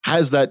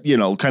has that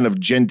kind of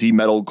genty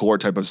metalcore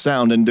type of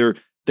sound, and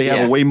they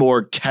have a way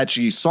more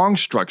catchy song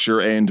structure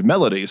and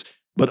melodies.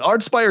 But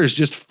Archspire is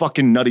just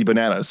fucking nutty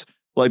bananas.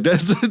 Like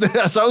that's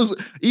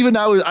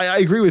I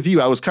agree with you.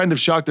 I was kind of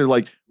shocked. They're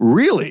like,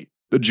 really?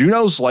 The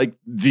Junos like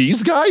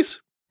these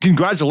guys?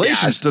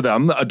 Congratulations to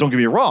them. Don't get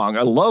me wrong.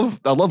 I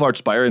love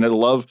Archspire and I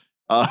love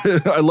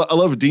I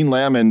love Dean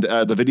Lamb and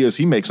the videos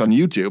he makes on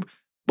YouTube.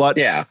 But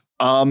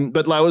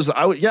but I was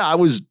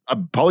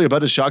probably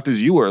about as shocked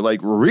as you were. Like,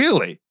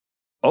 really?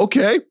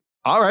 Okay,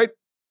 all right.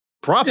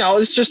 Props.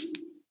 No,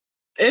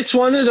 it's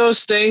one of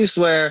those things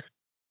where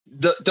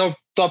the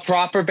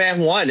proper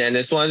band won, and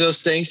it's one of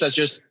those things that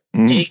just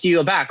take you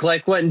aback.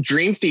 Like when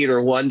Dream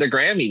Theater won the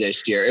Grammy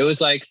this year, it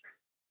was like,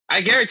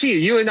 I guarantee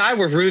you and I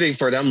were rooting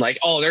for them, like,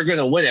 oh, they're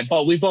gonna win it,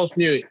 but we both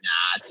knew,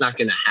 it's not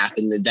gonna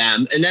happen to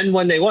them. And then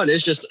when they won,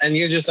 it's just, and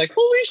you're just like,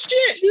 holy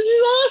shit, this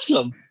is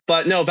awesome.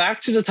 But no, back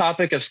to the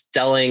topic of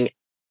selling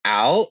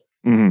out.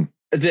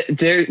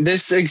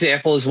 This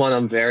example is one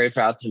I'm very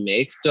proud to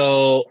make.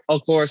 So,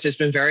 of course, it's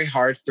been very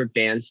hard for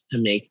bands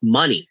to make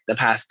money the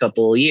past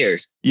couple of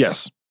years.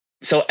 Yes.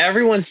 So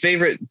everyone's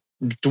favorite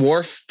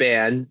dwarf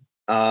band,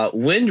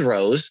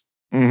 Windrose,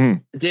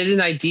 did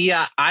an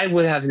idea I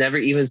would have never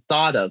even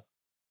thought of.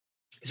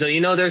 So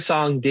their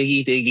song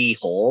Diggy Diggy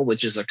Hole,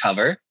 which is a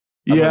cover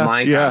of a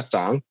Minecraft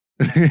song.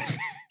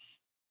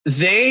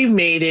 They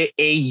made it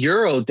a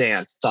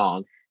Eurodance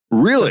song.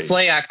 Really? To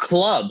play at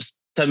clubs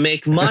to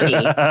make money.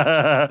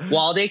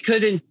 While they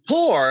couldn't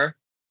tour,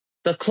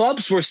 the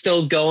clubs were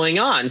still going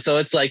on. So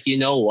it's like, you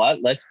know what?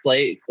 Let's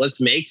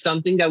make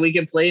something that we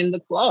can play in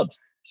the clubs.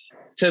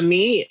 To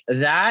me,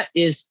 that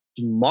is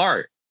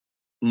smart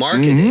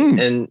marketing.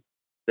 And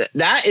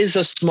that is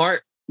a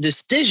smart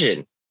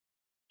decision.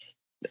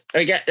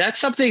 Again, that's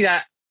something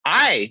that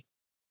I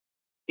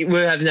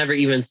would have never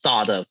even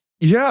thought of.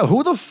 Yeah,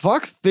 who the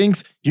fuck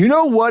thinks, you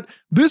know what?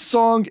 This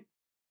song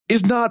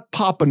is not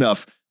pop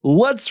enough.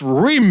 Let's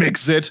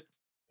remix it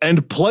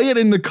and play it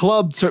in the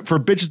club for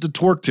bitches to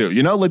twerk to.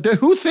 Like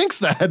who thinks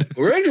that?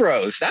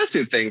 Windrose, that's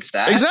who thinks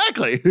that.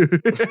 Exactly.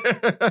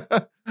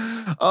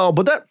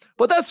 but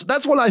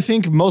that's what I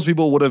think most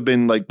people would have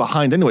been like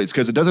behind anyways,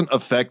 because it doesn't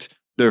affect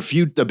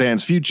the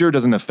band's future,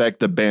 doesn't affect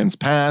the band's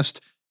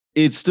past.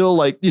 It's still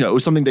like, it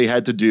was something they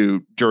had to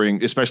do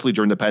especially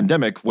during the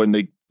pandemic when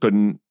they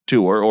couldn't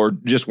tour or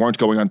just weren't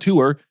going on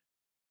tour.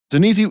 It's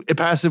an easy,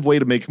 passive way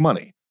to make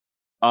money.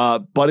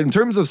 But in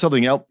terms of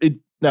selling out,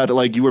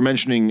 like you were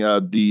mentioning,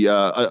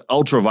 the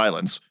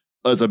Ultraviolence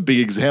as a big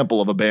example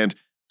of a band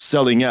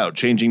selling out,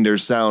 changing their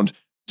sound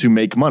to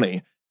make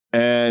money.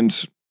 And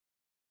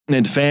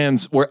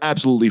fans were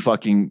absolutely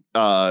fucking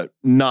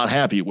not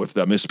happy with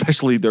them,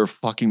 especially their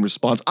fucking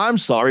response. I'm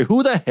sorry,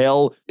 who the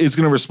hell is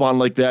going to respond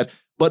like that?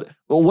 But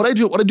what I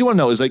do want to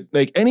know is like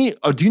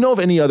do you know of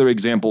any other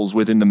examples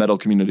within the metal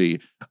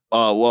community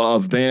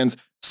of bands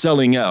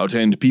selling out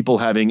and people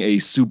having a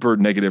super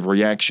negative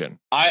reaction?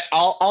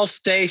 I'll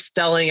stay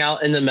selling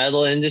out in the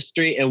metal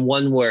industry in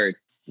one word: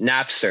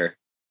 Napster.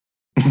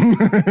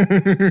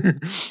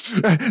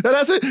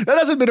 that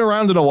hasn't been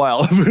around in a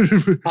while.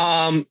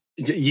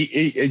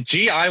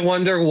 Gee, I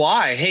wonder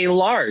why. Hey,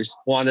 Lars,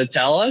 want to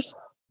tell us?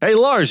 Hey,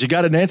 Lars, you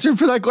got an answer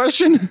for that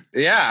question?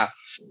 Yeah.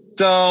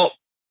 So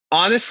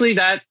honestly,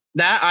 that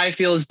I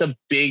feel is the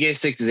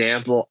biggest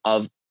example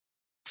of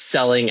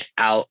selling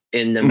out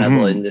in the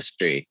metal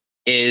industry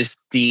is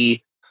the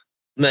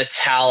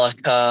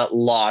Metallica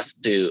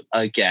lawsuit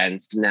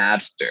against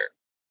Napster,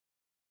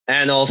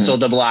 and also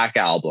the Black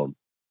Album.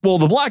 Well,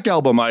 the Black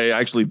Album I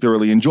actually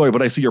thoroughly enjoy,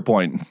 but I see your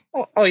point.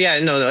 Oh yeah,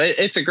 no,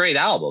 it's a great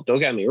album. Don't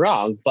get me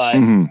wrong, but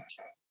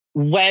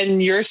when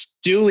you're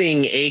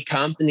suing a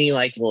company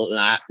like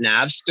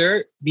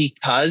Napster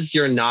because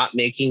you're not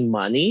making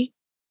money,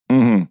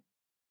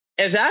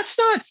 if that's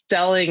not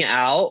selling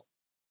out,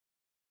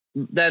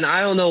 then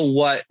I don't know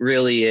what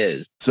really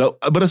is. So,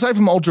 but aside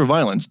from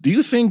Ultraviolence, do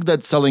you think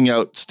that selling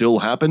out still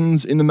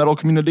happens in the metal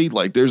community?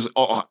 Like, do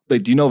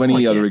you know of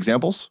any other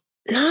examples?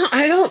 No,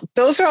 I don't.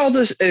 Those are all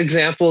the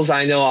examples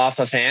I know off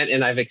of hand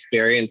and I've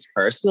experienced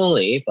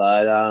personally.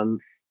 But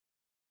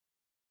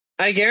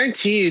I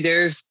guarantee you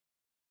there's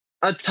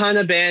a ton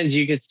of bands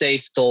you could say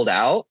sold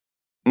out.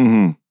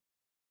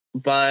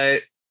 But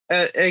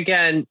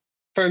again,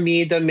 for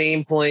me, the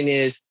main point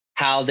is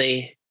how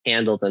they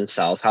handle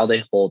themselves, how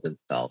they hold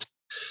themselves.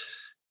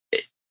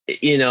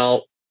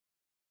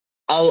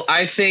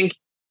 I think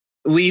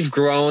we've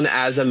grown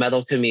as a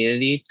metal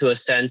community to a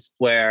sense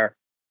where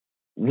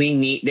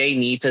they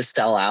need to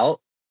sell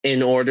out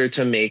in order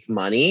to make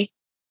money.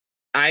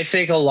 I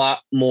think a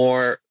lot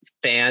more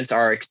fans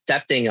are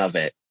accepting of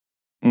it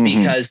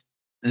because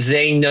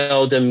they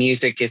know the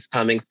music is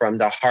coming from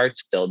the heart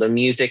still. The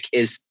music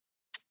is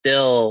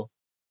still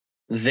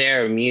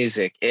their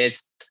music.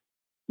 It's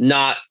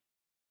not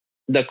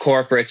the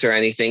corporates or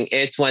anything.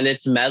 It's when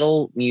it's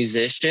metal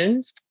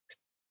musicians,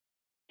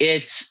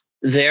 it's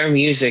their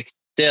music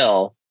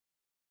still.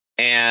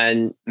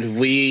 And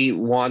we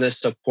want to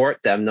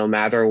support them no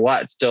matter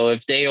what. So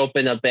if they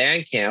open a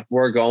Bandcamp,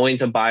 we're going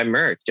to buy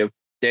merch. If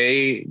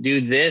they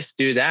do this,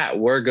 do that,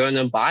 we're going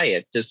to buy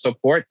it to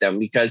support them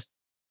because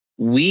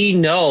we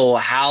know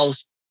how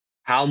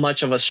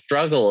much of a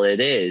struggle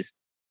it is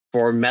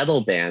for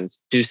metal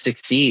bands to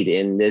succeed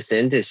in this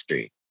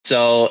industry.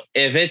 So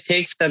if it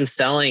takes them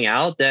selling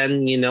out,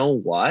 then you know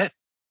what?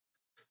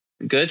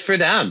 Good for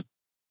them.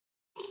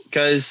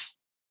 Because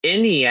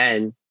in the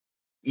end,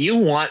 you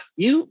want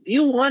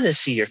to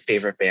see your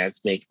favorite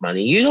bands make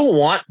money. You don't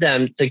want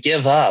them to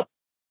give up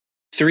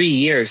 3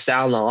 years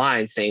down the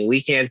line saying,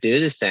 we can't do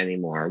this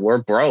anymore.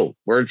 We're broke.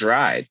 We're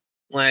dried.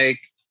 Like,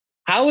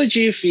 how would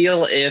you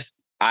feel if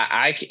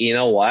I you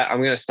know what? I'm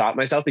going to stop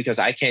myself because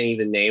I can't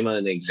even name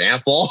an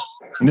example.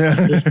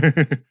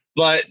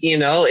 But,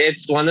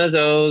 it's one of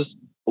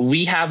those,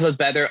 we have a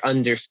better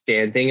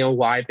understanding of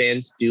why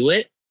bands do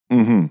it.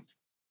 And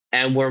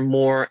we're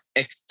more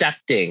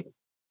accepting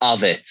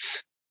of it.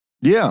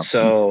 Yeah.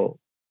 So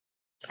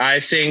I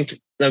think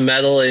the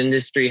metal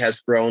industry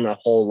has grown a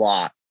whole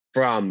lot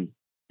from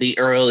the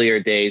earlier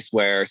days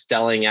where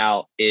selling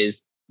out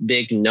is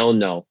big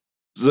no-no.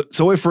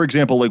 So if, for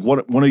example, like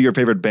one of your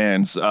favorite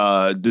bands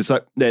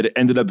that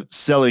ended up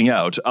selling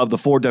out, of the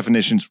 4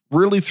 definitions,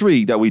 really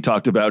 3 that we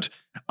talked about,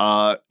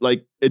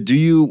 do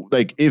you,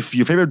 like, if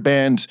your favorite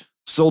band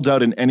sold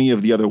out in any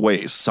of the other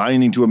ways,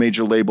 signing to a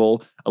major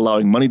label,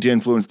 allowing money to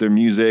influence their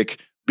music,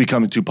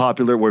 becoming too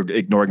popular, we're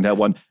ignoring that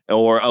one,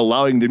 or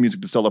allowing their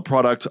music to sell a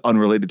product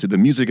unrelated to the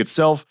music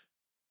itself,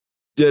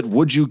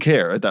 would you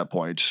care at that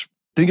point?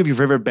 Think of your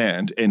favorite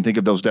band and think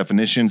of those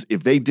definitions.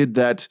 If they did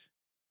that,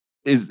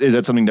 is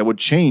that something that would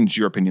change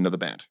your opinion of the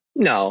band?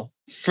 No.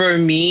 For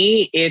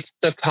me, it's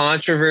the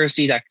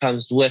controversy that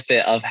comes with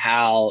it of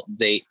how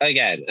they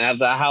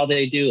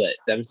do it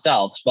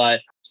themselves. But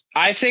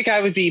I think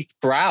I would be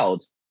proud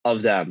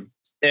of them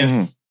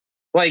if,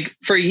 like,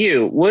 for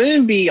you,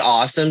 wouldn't it be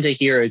awesome to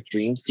hear a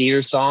Dream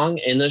Theater song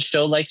in a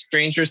show like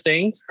Stranger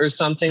Things or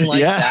something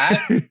like that?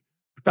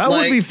 That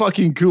would be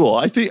fucking cool.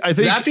 I think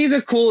that'd be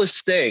the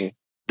coolest thing.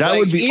 That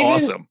would be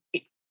awesome.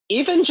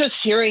 Even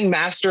just hearing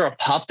Master of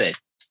Puppets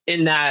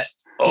in that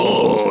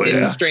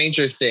in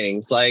Stranger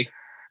Things, like,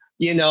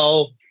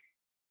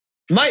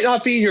 might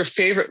not be your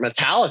favorite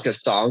Metallica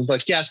song,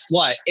 but guess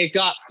what? It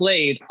got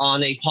played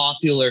on a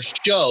popular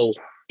show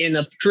in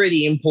a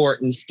pretty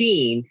important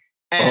scene.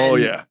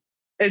 And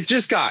it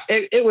just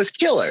it was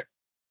killer.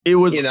 It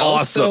was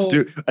awesome,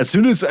 dude. As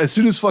soon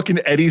as fucking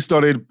Eddie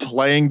started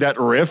playing that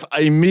riff,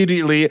 I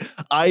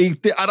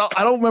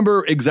don't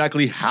remember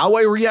exactly how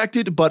I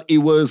reacted, but it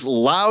was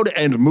loud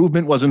and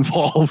movement was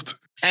involved.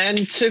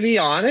 And to be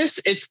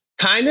honest, it's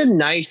kind of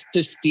nice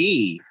to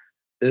see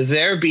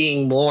there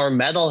being more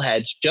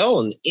metalheads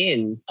shown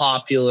in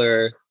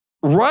popular.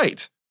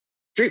 Right.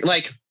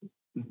 Like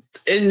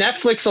in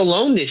Netflix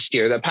alone this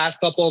year, the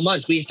past couple of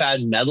months, we've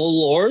had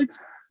Metal Lords.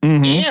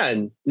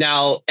 And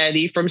now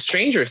Eddie from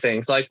Stranger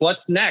Things. Like,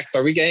 what's next?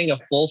 Are we getting a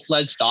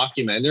full-fledged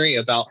documentary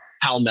about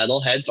how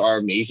metalheads are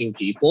amazing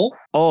people.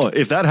 Oh,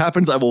 if that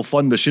happens, I will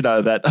fund the shit out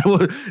of that. I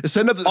will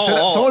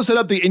someone set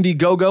up the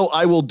Indiegogo.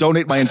 I will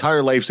donate my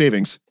entire life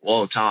savings.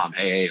 Whoa, Tom.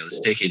 Hey, let's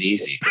take it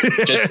easy.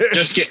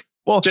 Just get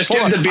Well, just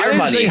give the beer I didn't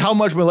money. say how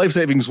much my life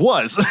savings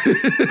was. I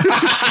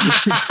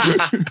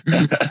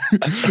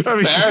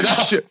mean, Fair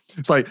enough. shit.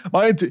 It's like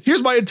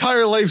here's my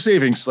entire life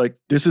savings. Like,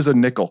 this is a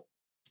nickel.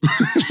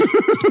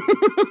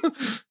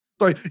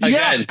 Like, yeah,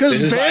 Again, because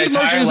this is my band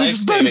merch entire is life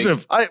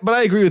expensive. But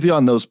I agree with you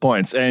on those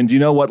points. And you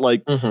know what?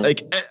 Like,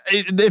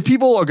 if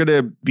people are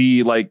gonna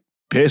be like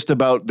pissed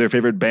about their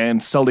favorite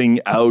band selling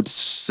out,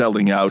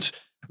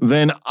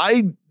 then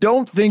I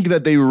don't think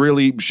that they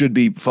really should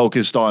be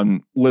focused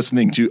on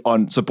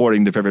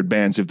supporting their favorite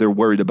bands if they're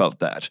worried about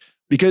that.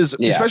 Because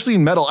especially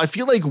in metal, I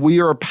feel like we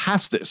are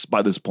past this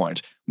by this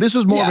point. This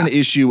was more of an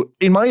issue,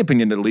 in my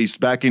opinion, at least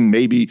back in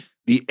maybe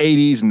the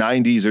 80s,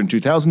 90s, or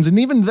 2000s. And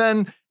even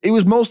then, it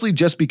was mostly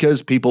just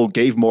because people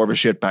gave more of a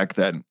shit back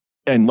then.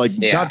 And like,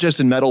 not just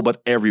in metal,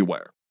 but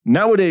everywhere.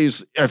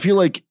 Nowadays, I feel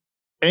like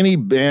any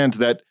band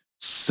that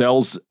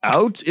sells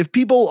out, if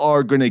people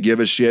are going to give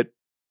a shit,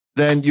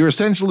 then you're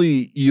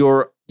essentially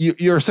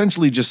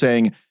just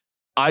saying,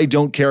 I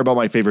don't care about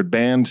my favorite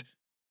band.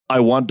 I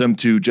want them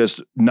to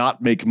just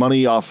not make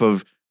money off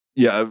of,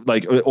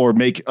 or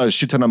make a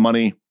shit ton of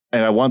money.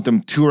 And I want them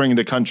touring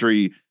the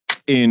country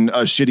in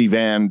a shitty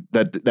van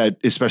that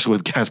especially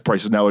with gas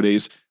prices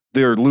nowadays,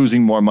 they're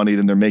losing more money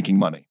than they're making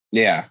money.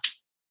 Yeah.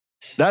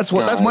 That's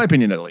my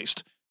opinion, at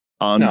least,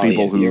 on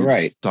people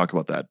who talk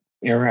about that.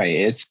 You're right.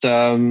 It's,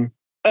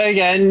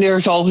 again,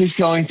 there's always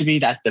going to be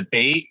that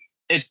debate.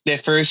 It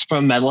differs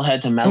from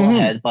metalhead to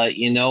metalhead, but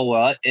you know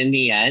what? In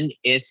the end,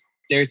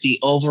 there's the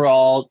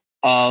overall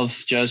of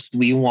just,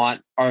 we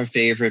want our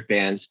favorite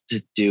bands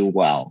to do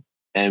well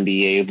and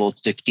be able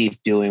to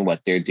keep doing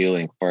what they're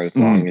doing for as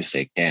long as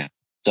they can.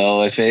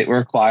 So if it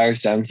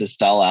requires them to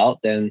sell out,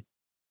 then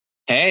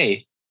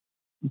hey,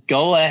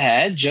 go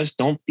ahead. Just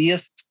don't be a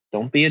dick.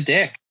 Don't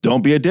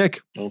be a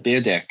dick. Don't be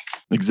a dick.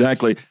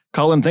 Exactly.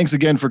 Colin, thanks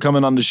again for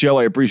coming on the show.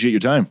 I appreciate your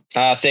time.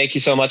 Thank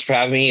you so much for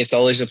having me. It's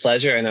always a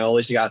pleasure, and I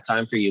always got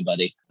time for you,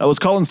 buddy. That was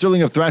Colin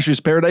Sterling of Thrasher's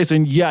Paradise.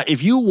 And yeah,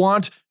 if you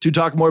want to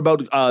talk more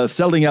about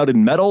selling out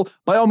in metal,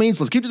 by all means,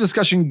 let's keep the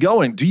discussion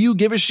going. Do you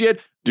give a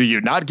shit? Do you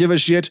not give a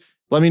shit?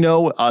 Let me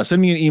know.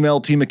 Send me an email,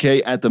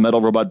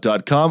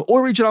 tmckay@themetalrobot.com,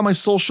 or reach out on my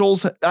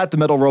socials at The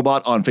Metal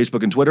Robot on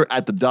Facebook and Twitter,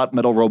 at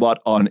 @the.metalrobot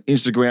on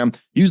Instagram.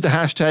 Use the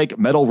hashtag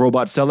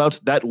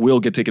MetalRobotSellouts. That will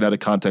get taken out of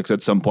context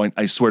at some point,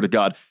 I swear to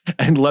God,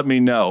 and let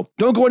me know.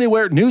 Don't go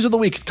anywhere. News of the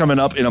week coming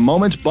up in a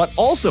moment, but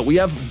also we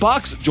have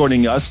Box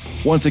joining us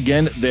once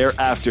again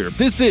thereafter.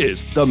 This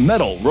is The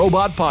Metal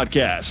Robot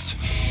Podcast.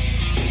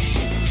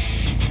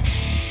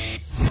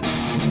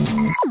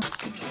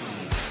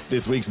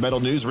 This week's Metal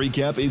News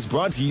Recap is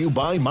brought to you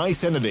by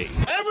MySanity.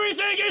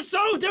 Everything is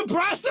so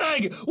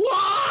depressing!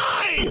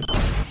 Why?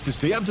 To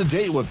stay up to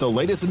date with the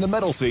latest in the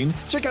metal scene,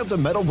 check out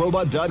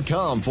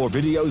themetalrobot.com for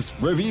videos,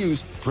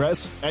 reviews,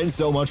 press, and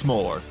so much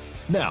more.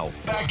 Now,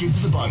 back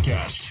into the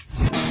podcast.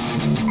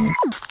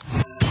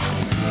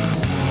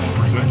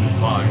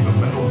 Presented by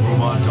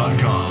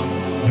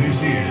themetalrobot.com.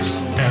 This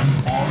is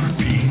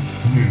MRP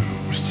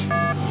News.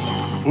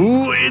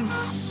 Ooh, it's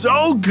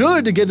so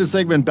good to get this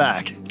segment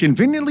back.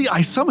 Conveniently,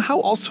 I somehow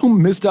also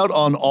missed out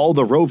on all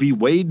the Roe v.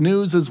 Wade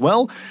news as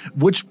well,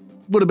 which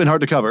would have been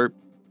hard to cover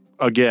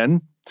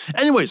again.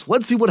 Anyways,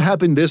 let's see what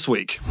happened this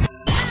week.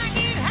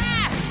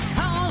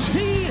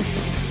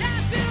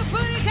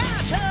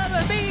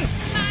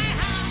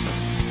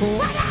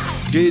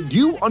 Did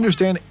you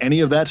understand any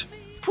of that?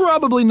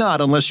 Probably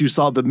not, unless you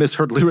saw the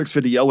misheard lyrics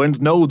video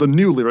and know the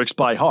new lyrics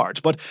by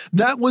heart. But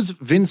that was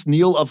Vince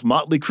Neil of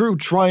Motley Crue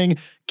trying,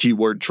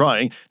 keyword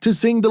trying, to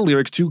sing the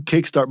lyrics to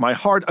Kickstart My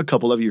Heart a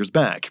couple of years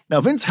back.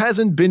 Now, Vince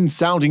hasn't been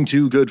sounding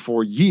too good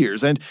for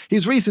years, and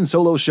his recent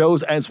solo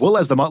shows as well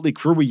as the Motley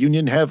Crue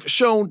reunion have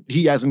shown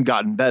he hasn't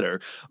gotten better.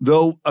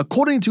 Though,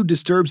 according to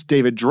Disturbed's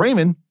David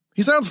Draiman,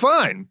 he sounds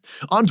fine.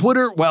 On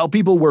Twitter, while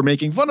people were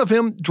making fun of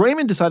him,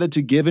 Draiman decided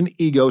to give an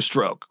ego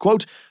stroke.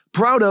 Quote,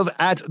 "Proud of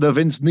 @the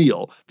Vince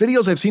Neil.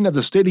 Videos I've seen of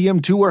the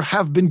stadium tour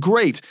have been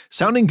great.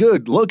 Sounding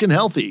good, looking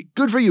healthy.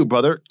 Good for you,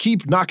 brother.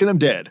 Keep knocking them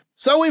dead."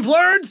 So we've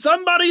learned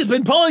somebody's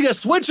been pulling a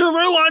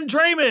switcheroo on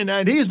Draiman,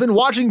 and he's been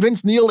watching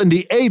Vince Neil in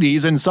the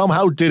 80s and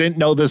somehow didn't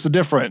know this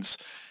difference.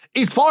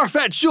 It's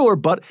far-fetched, sure,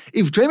 but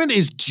if Draiman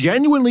is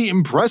genuinely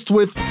impressed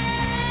with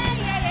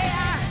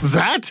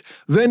that,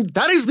 then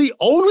that is the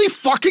only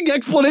fucking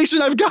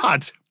explanation I've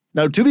got.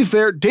 Now, to be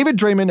fair, David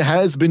Draiman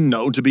has been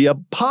known to be a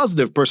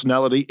positive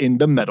personality in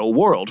the metal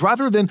world.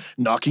 Rather than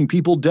knocking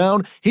people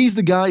down, he's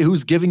the guy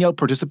who's giving out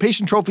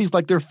participation trophies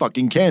like they're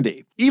fucking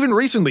candy. Even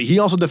recently, he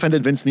also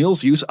defended Vince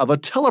Neil's use of a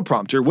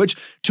teleprompter, which,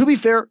 to be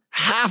fair,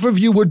 half of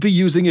you would be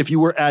using if you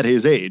were at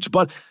his age.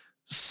 But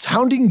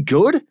sounding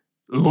good?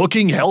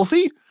 Looking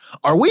healthy?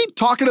 Are we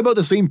talking about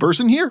the same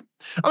person here?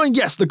 I mean,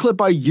 yes, the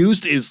clip I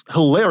used is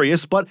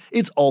hilarious, but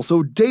it's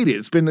also dated.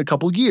 It's been a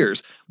couple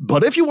years.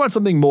 But if you want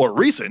something more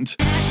recent...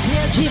 That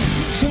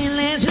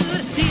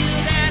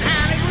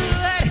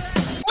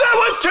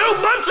was 2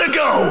 months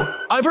ago!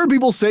 I've heard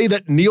people say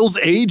that Neil's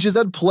age is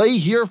at play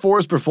here for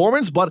his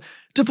performance, but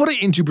to put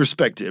it into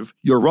perspective,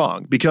 you're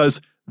wrong,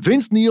 because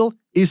Vince Neil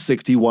is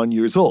 61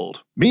 years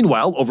old.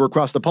 Meanwhile, over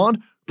across the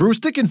pond, Bruce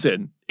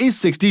Dickinson is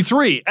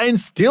 63 and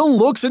still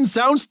looks and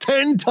sounds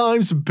 10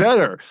 times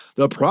better.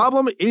 The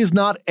problem is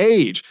not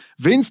age.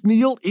 Vince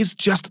Neil is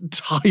just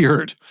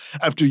tired.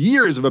 After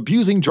years of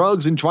abusing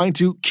drugs and trying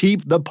to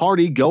keep the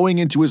party going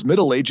into his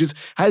middle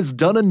ages, has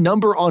done a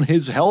number on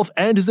his health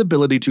and his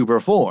ability to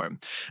perform.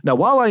 Now,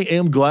 while I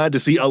am glad to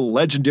see a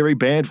legendary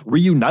band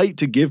reunite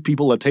to give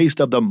people a taste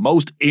of the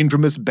most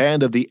infamous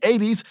band of the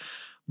 80s,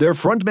 their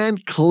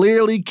frontman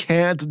clearly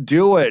can't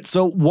do it.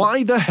 So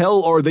why the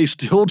hell are they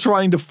still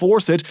trying to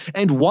force it?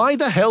 And why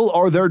the hell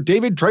are there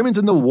David Draymonds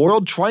in the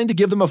world trying to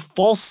give them a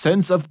false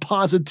sense of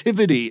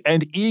positivity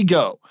and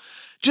ego?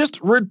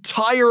 Just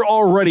retire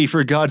already,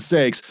 for God's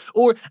sakes.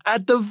 Or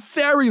at the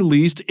very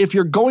least, if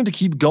you're going to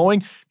keep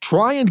going,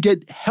 try and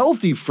get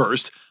healthy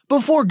first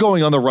before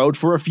going on the road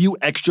for a few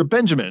extra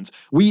Benjamins.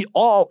 We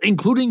all,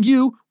 including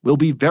you, will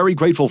be very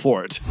grateful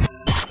for it.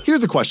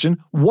 Here's a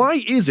question.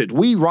 Why is it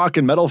we rock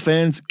and metal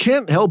fans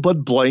can't help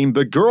but blame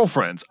the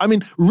girlfriends? I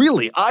mean,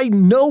 really, I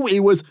know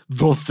it was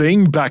the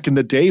thing back in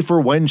the day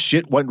for when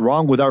shit went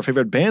wrong with our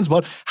favorite bands,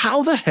 but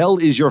how the hell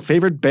is your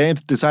favorite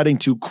band deciding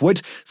to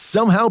quit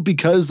somehow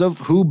because of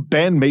who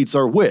bandmates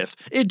are with?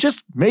 It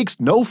just makes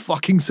no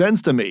fucking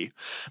sense to me.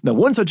 Now,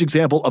 one such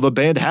example of a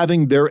band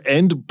having their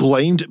end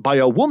blamed by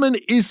a woman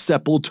is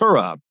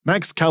Sepultura.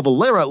 Max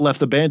Cavalera left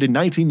the band in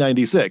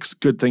 1996.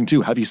 Good thing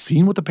too. Have you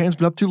seen what the band's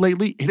been up to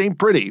lately? It ain't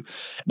pretty.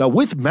 Now,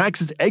 with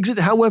Max's exit,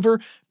 however,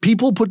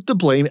 people put the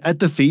blame at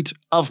the feet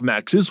of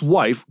Max's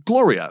wife,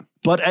 Gloria.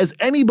 But as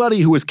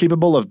anybody who is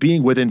capable of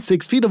being within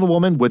 6 feet of a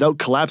woman without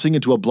collapsing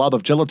into a blob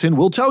of gelatin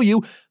will tell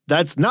you,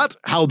 that's not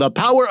how the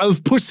power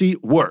of pussy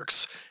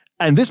works.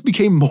 And this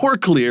became more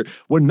clear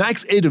when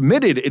Max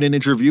admitted in an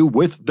interview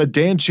with The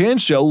Dan Chan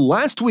Show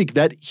last week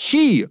that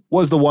he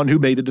was the one who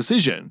made the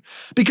decision.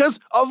 Because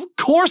of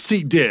course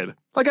he did.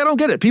 Like, I don't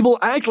get it. People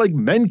act like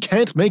men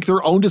can't make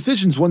their own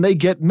decisions when they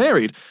get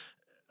married.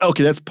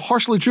 Okay, that's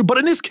partially true, but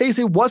in this case,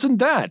 it wasn't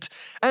that,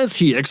 as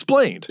he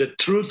explained. The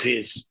truth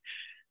is,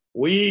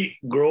 we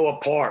grow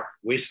apart.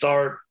 We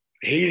start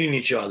hating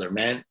each other,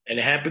 man. And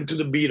it happened to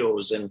the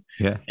Beatles and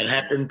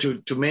happened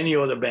to many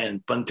other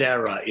bands,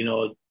 Pantera, you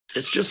know.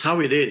 It's just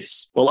how it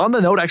is. Well, on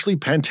the note, actually,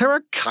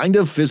 Pantera kind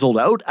of fizzled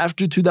out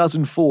after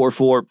 2004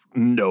 for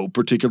no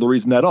particular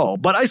reason at all.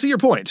 But I see your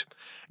point.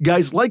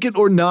 Guys, like it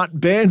or not,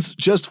 bands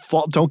just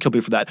fall— don't kill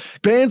me for that.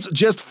 Bands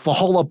just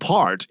fall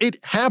apart.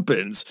 It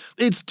happens.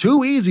 It's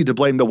too easy to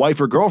blame the wife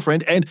or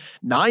girlfriend, and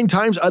 9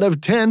 times out of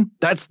 10,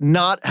 that's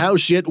not how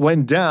shit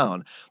went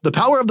down. The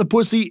power of the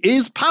pussy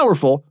is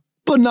powerful,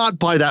 but not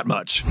by that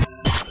much.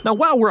 Now,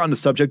 while we're on the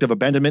subject of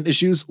abandonment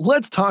issues,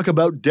 let's talk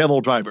about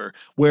Devil Driver,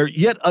 where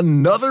yet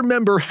another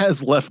member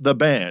has left the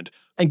band.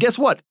 And guess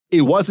what?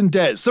 It wasn't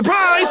Dez.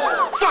 Surprise!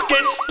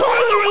 Fucking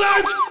spoiler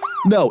alert!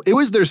 No, it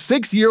was their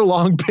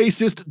 6-year-long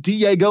bassist,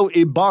 Diego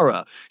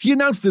Ibarra. He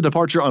announced the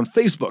departure on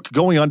Facebook,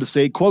 going on to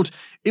say, quote,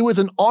 "It was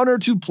an honor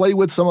to play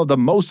with some of the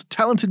most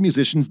talented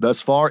musicians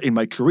thus far in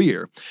my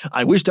career.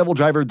 I wish Devil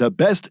Driver the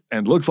best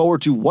and look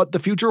forward to what the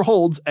future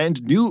holds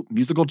and new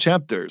musical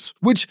chapters."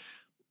 Which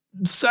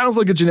sounds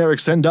like a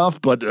generic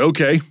send-off, but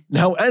okay.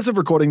 Now, as of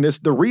recording this,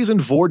 the reason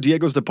for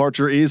Diego's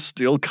departure is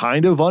still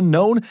kind of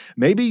unknown.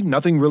 Maybe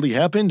nothing really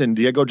happened and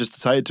Diego just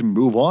decided to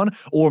move on,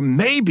 or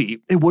maybe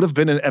it would have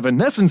been an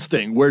Evanescence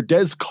thing where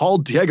Dez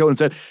called Diego and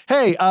said,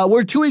 "Hey,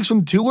 we're 2 weeks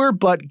from tour,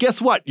 but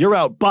guess what? You're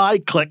out. Bye.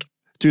 Click."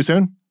 Too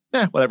soon?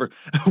 Whatever.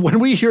 When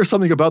we hear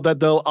something about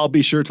that, though, I'll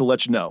be sure to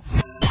let you know.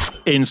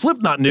 In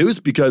Slipknot news,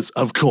 because,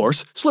 of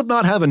course,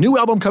 Slipknot have a new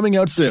album coming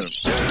out soon.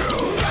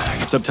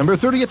 September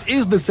 30th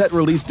is the set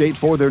release date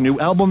for their new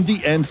album, The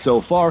End So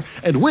Far,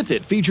 and with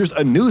it features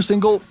a new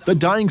single, the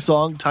dying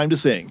song, Time to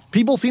Sing.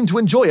 People seem to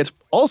enjoy it.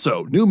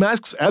 Also, new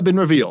masks have been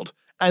revealed.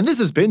 And this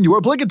has been your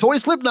obligatory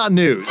Slipknot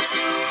news.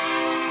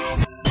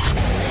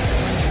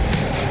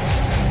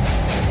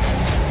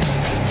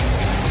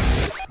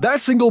 That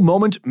single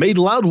moment made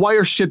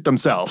Loudwire shit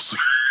themselves.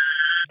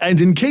 And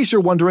in case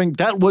you're wondering,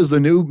 that was the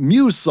new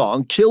Muse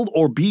song, Killed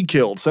or Be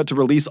Killed, set to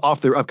release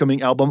off their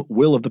upcoming album,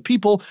 Will of the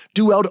People,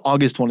 due out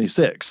August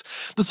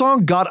 26. The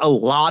song got a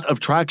lot of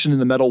traction in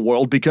the metal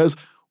world because,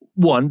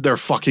 1, they're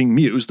fucking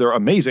Muse, they're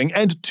amazing,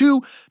 and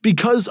 2,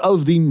 because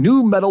of the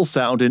new metal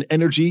sound and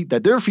energy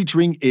that they're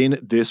featuring in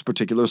this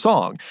particular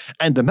song.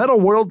 And the metal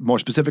world, more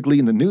specifically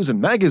in the news and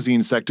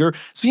magazine sector,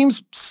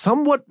 seems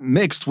somewhat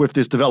mixed with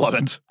this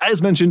development.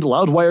 As mentioned,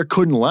 Loudwire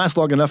couldn't last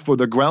long enough for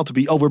the growl to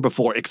be over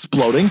before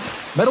exploding.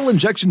 Metal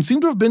Injection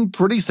seemed to have been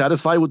pretty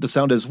satisfied with the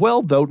sound as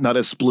well, though not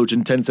as splooge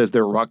intense as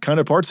their rock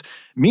counterparts.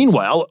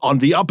 Meanwhile, on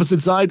the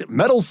opposite side,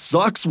 Metal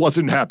Sucks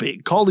wasn't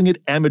happy, calling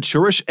it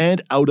amateurish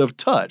and out of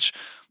touch.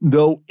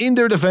 Though, in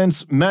their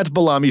defense, Matt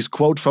Bellamy's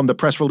quote from the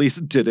press release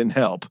didn't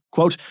help.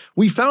 Quote,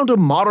 "We found a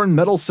modern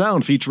metal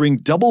sound featuring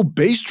double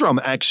bass drum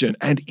action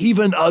and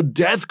even a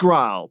death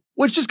growl."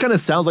 Which just kind of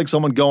sounds like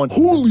someone going,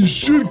 "Holy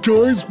shit,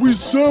 guys, we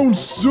sound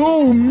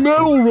so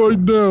metal right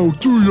now.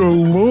 Do you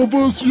love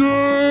us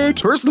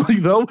yet?" Personally,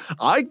 though,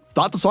 I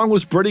thought the song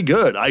was pretty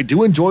good. I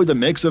do enjoy the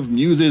mix of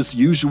Muse's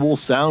usual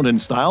sound and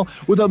style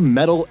with a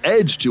metal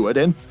edge to it,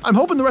 and I'm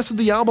hoping the rest of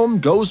the album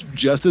goes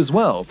just as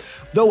well.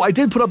 Though I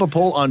did put up a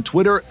poll on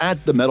Twitter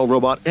at The Metal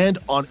Robot and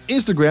on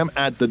Instagram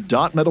at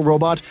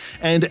The.MetalRobot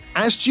and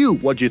asked you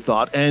what you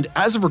thought, and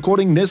as of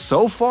recording this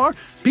so far,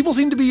 people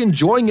seem to be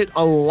enjoying it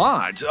a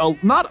lot.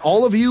 Not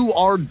all of you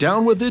are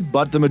down with it,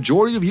 but the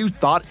majority of you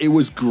thought it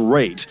was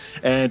great.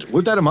 And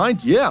with that in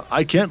mind, yeah,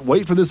 I can't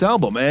wait for this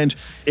album. And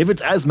if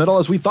it's as metal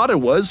as we thought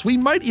it was, we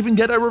might even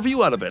get a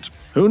review out of it.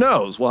 Who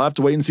knows? We'll have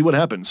to wait and see what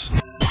happens.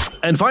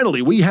 And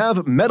finally, we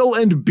have Metal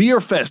and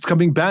Beer Fest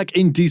coming back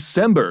in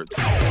December.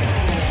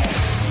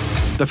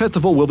 The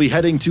festival will be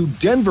heading to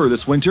Denver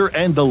this winter,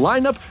 and the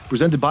lineup,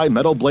 presented by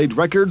Metal Blade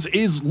Records,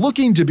 is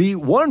looking to be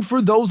one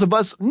for those of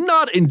us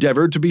not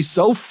endeavored to be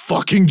so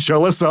fucking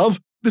jealous of.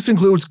 This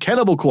includes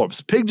Cannibal Corpse,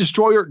 Pig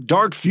Destroyer,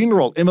 Dark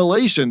Funeral,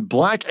 Immolation,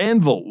 Black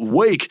Anvil,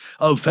 Wake,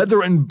 Of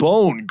Feather and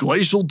Bone,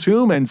 Glacial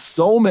Tomb, and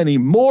so many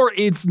more.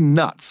 It's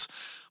nuts.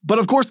 But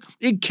of course,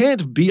 it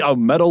can't be a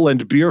metal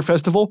and beer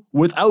festival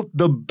without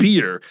the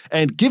beer.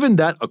 And given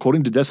that,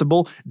 according to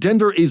Decibel,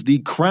 Denver is the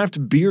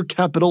craft beer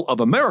capital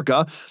of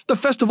America, the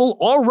festival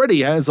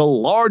already has a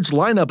large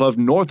lineup of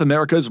North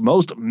America's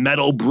most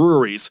metal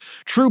breweries.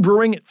 True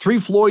Brewing, Three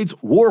Floyds,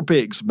 War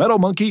Pigs, Metal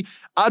Monkey,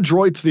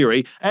 Adroit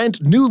Theory,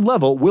 and New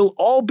Level will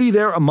all be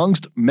there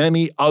amongst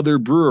many other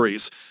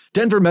breweries.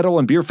 Denver Metal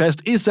and Beer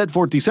Fest is set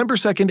for December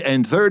 2nd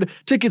and 3rd.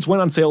 Tickets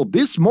went on sale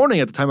this morning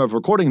at the time of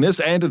recording this,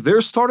 and they're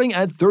starting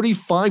at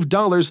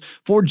 $35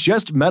 for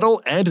just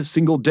metal and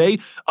single day,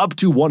 up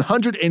to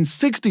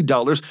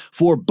 $160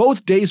 for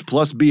both days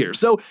plus beer.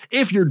 So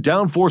if you're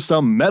down for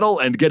some metal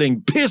and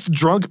getting pissed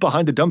drunk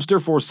behind a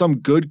dumpster for some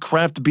good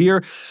craft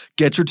beer,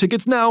 get your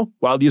tickets now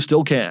while you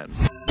still can.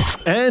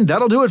 And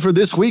that'll do it for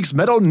this week's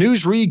Metal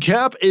News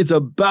Recap. It's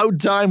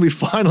about time we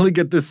finally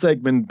get this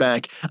segment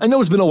back. I know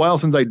it's been a while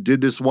since I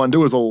did this one.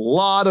 There was a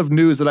lot of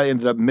news that I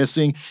ended up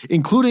missing,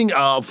 including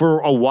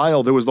for a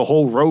while there was the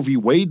whole Roe v.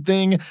 Wade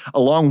thing,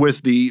 along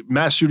with the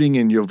mass shooting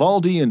in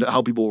Uvalde and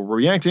how people were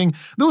reacting.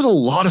 There was a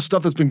lot of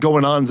stuff that's been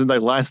going on since I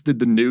last did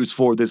the news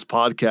for this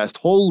podcast.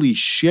 Holy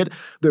shit,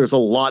 there's a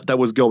lot that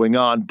was going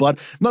on. But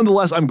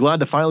nonetheless, I'm glad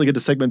to finally get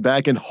the segment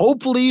back, and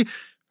hopefully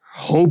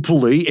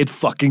it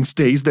fucking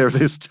stays there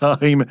this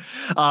time.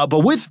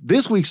 But with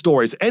this week's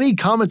stories, any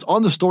comments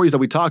on the stories that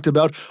we talked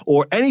about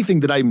or anything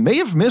that I may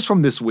have missed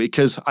from this week,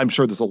 because I'm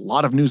sure there's a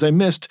lot of news I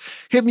missed,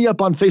 hit me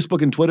up on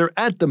Facebook and Twitter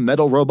at The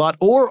Metal Robot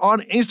or on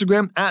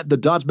Instagram at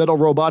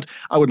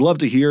The.MetalRobot. I would love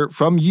to hear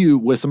from you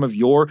with some of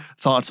your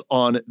thoughts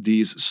on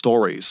these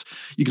stories.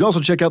 You can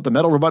also check out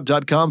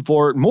TheMetalRobot.com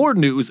for more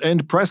news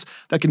and press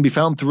that can be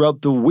found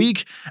throughout the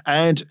week.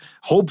 And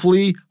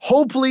hopefully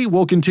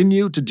we'll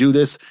continue to do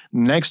this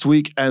next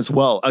week as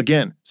well.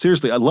 Again,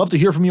 seriously, I'd love to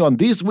hear from you on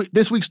this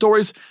week's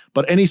stories,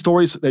 but any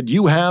stories that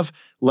you have,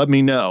 let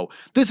me know.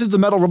 This is the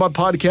Metal Robot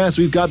Podcast.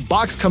 We've got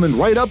Box coming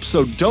right up,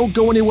 so don't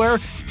go anywhere.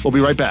 We'll be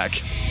right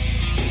back.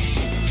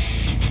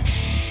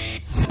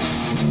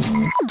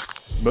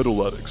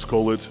 Metal addicts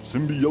call it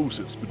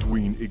symbiosis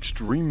between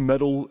extreme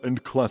metal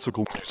and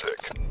classical music.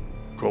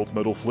 Cult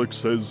Metal Flick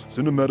says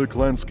cinematic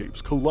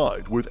landscapes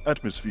collide with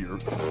atmosphere.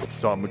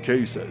 Tom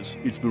McKay says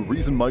it's the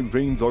reason my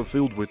veins are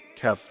filled with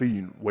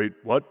caffeine. Wait,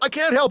 what? I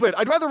can't help it.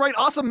 I'd rather write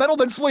awesome metal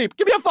than sleep.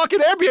 Give me a fucking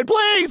Ambien,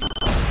 please!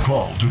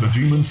 Call to the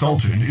Demon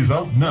Sultan is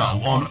out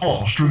now on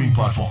all streaming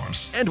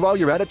platforms. And while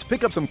you're at it,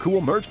 pick up some cool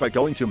merch by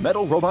going to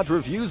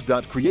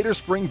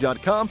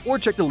metalrobotreviews.creatorspring.com or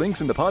check the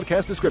links in the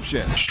podcast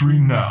description.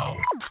 Stream now.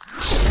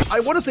 I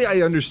want to say I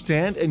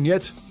understand, and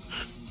yet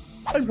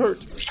I'm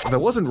hurt. If I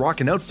wasn't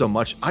rocking out so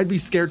much, I'd be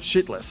scared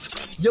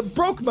shitless. You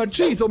broke my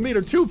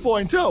cheese-o-meter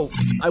 2.0.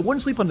 I wouldn't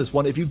sleep on this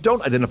one if you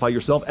don't identify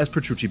yourself as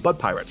Petrucci Butt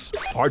Pirates.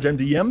 Part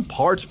MDM,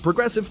 part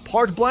progressive,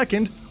 part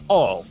blackened,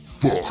 all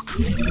fuck.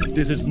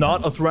 This is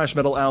not a thrash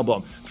metal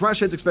album. Thrash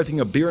heads expecting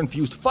a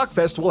beer-infused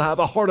fuckfest will have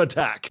a heart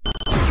attack.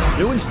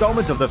 New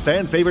installment of the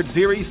fan-favorite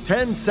series,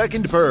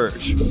 10-Second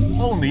Purge.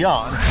 Only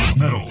on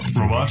Metal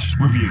Robot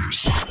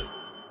Reviews.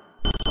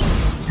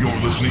 You're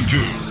listening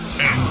to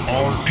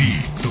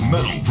MRP, the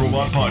Metal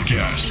Robot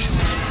Podcast.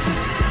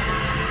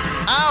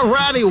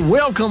 Alrighty,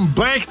 welcome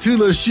back to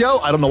the show.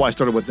 I don't know why I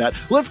started with that.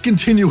 Let's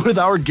continue with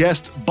our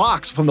guest,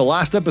 Box, from the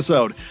last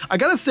episode. I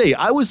gotta say,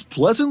 I was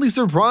pleasantly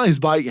surprised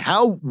by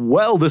how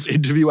well this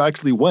interview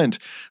actually went.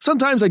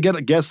 Sometimes I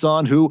get guests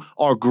on who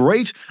are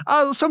great.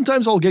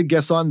 Sometimes I'll get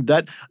guests on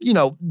that,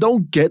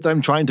 don't get that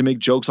I'm trying to make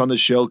jokes on the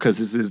show because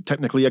this is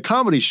technically a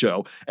comedy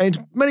show.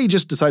 And many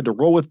just decide to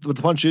roll with the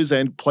punches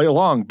and play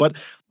along. But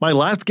my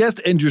last guest,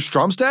 Andrew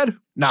Stromstad,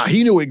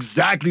 he knew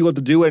exactly what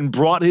to do and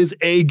brought his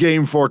A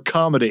game for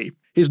comedy.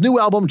 His new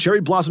album, Cherry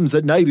Blossoms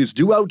at Night, is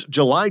due out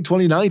July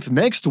 29th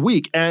next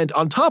week, and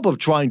on top of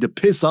trying to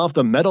piss off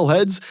the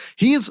metalheads,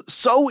 he is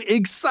so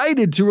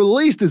excited to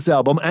release this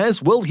album,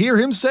 as we'll hear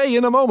him say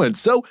in a moment.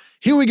 So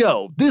here we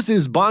go. This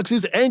is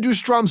Box's Andrew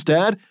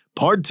Stromstad,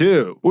 Part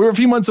 2. We're a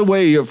few months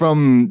away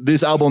from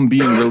this album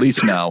being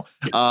released now.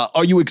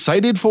 Are you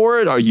excited for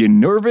it? Are you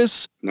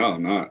nervous? No,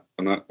 I'm not.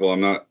 I'm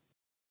not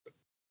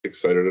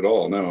excited at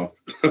all. No.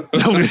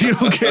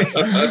 Okay.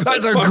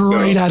 That's a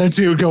great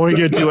attitude going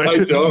into it.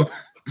 I don't.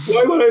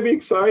 Why would I be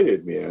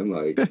excited, man?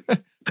 Like,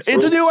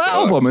 it's a new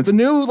album. It's a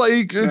new,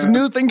 it's a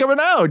new thing coming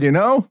out, you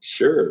know?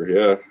 Sure.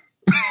 Yeah.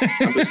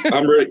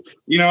 I'm ready.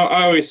 You know,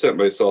 I always set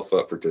myself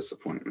up for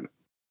disappointment.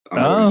 I'm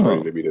always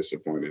ready to be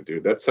disappointed,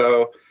 dude. That's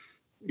how,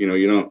 you know,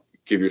 you don't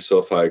give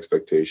yourself high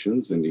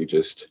expectations, and you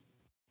just,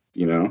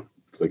 you know,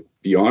 like,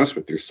 be honest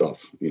with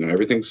yourself. You know,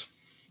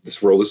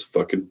 this world is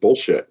fucking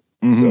bullshit.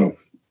 So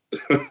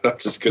I'm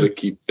just going to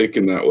keep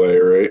thinking that way,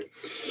 right?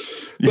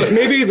 But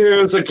maybe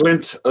there's a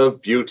glint of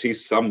beauty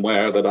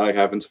somewhere that I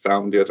haven't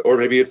found yet. Or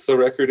maybe it's the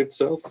record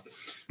itself.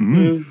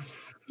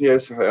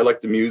 Yes, I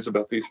like to muse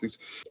about these things.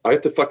 I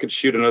have to fucking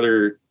shoot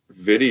another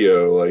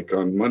video like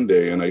on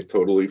Monday, and I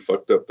totally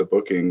fucked up the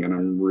booking, and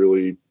I'm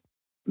really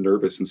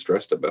nervous and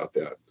stressed about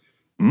that.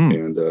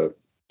 And,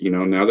 you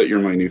know, now that you're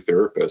my new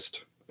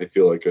therapist, I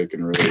feel like I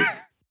can really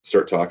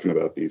start talking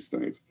about these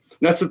things.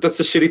 And that's the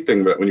shitty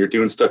thing, but when you're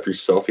doing stuff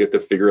yourself, you have to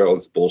figure out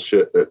this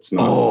bullshit that's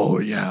not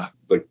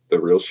like the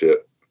real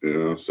shit, you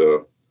know?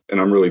 So,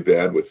 and I'm really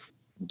bad with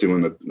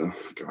doing God,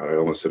 I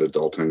almost said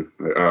adulting.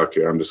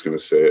 Okay, I'm just going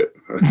to say it.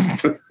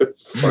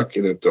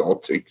 Fucking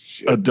adulting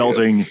shit.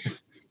 Adulting. Man.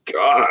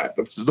 God,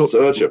 I'm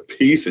such a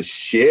piece of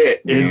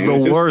shit. Man. It's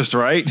the worst,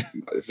 right?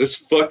 Is this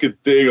fucking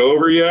thing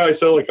over yet? I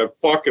sound like a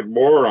fucking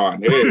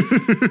moron. Hey,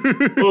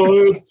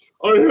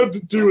 I had to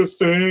do a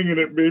thing, and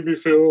it made me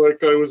feel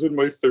like I was in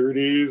my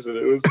 30s, and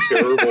it was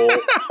terrible.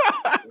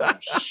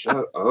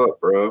 Shut up,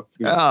 bro.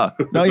 Yeah.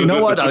 No, you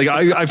know what? Like,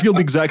 I feel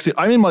the exact same.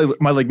 I'm in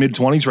my like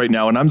mid-20s right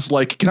now, and I'm just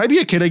like, can I be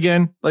a kid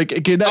again? Like,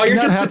 can that you're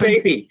just happen? a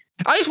baby.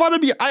 I just want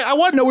to be. I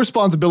want no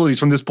responsibilities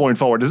from this point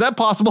forward. Is that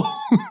possible?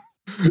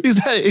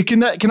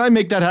 Can I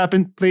make that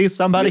happen, please?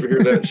 Somebody. You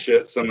ever hear that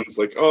shit? Someone's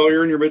like, "Oh,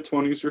 you're in your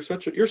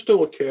mid-20s. You're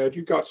still a kid.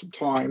 You got some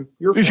time.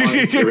 You're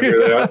fine." You ever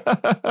hear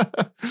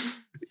that?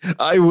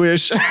 I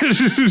wish.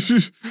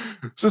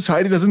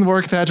 Society doesn't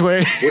work that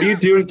way. What do you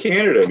do in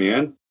Canada,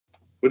 man?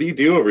 What do you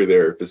do over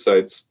there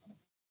besides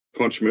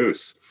punch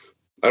moose?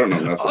 I don't know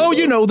nothing. Oh,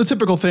 you know, the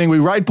typical thing. We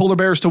ride polar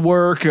bears to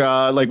work.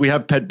 Like, we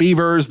have pet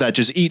beavers that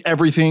just eat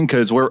everything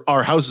because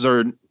our houses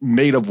are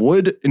made of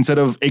wood instead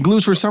of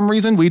igloos for some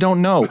reason. We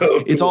don't know.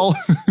 It's all.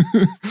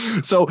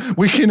 So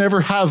we can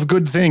never have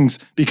good things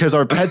because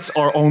our pets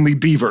are only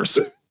beavers.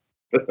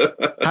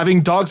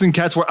 Having dogs and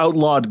cats were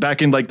outlawed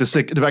back in like the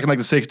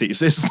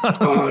 60s. It's not.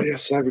 Oh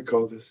yes, I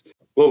recall this.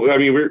 Well, I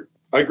mean,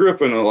 I grew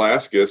up in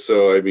Alaska,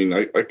 so I mean,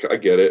 I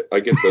get it.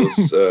 I get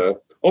those.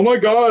 Oh my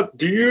God,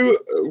 do you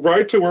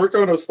ride to work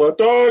on a sled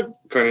dog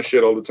kind of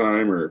shit all the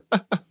time? Or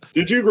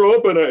did you grow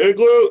up in an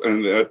igloo?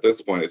 And at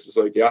this point, it's just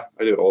like, yeah,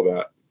 I did all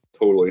that.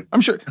 Totally. I'm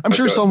sure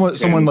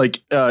someone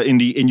like in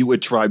the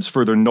Inuit tribes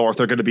further north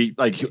are going to be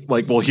like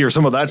we'll hear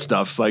some of that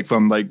stuff like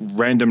from like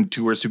random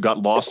tourists who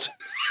got lost.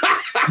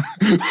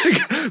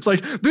 It's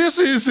like, this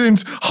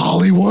isn't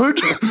Hollywood.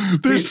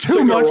 There's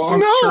too much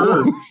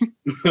snow.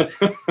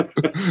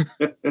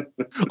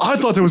 I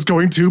thought it was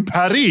going to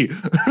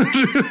Paris.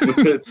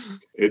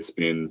 It's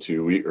been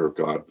 2 weeks. Oh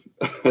God.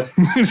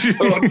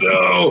 Oh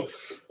no.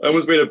 I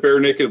almost made a bare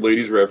naked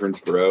ladies reference,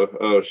 bro.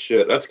 Oh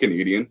shit. That's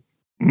Canadian.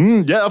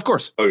 Yeah, of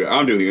course. Okay,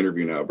 I'm doing the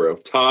interview now, bro.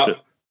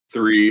 Top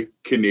 3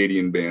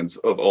 Canadian bands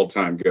of all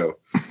time. Go.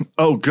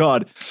 Oh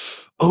God.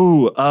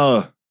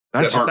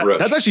 That's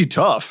actually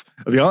tough,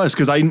 to be honest,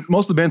 because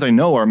most of the bands I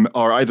know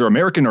are either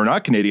American or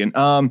not Canadian.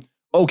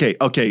 Okay.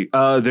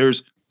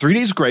 There's 3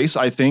 Days Grace,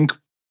 I think,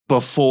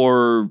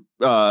 before.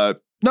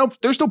 No,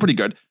 they're still pretty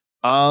good.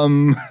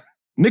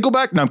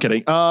 Nickelback. No, I'm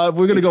kidding.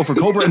 We're gonna go for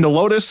Cobra and the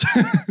Lotus.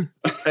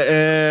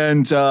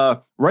 And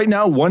right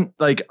now, I'm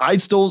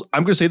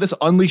gonna say this: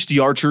 Unleash the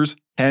Archers,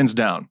 hands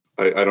down.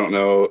 I don't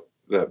know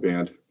that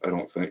band. I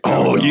don't think.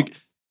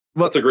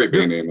 That's a great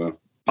band name, though.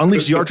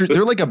 Unleash the Archers.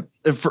 They're like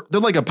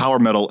a power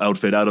metal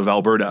outfit out of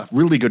Alberta.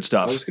 Really good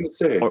stuff. I was gonna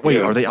say.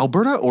 Are they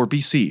Alberta or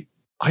BC?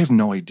 I have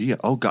no idea.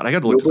 Oh God, I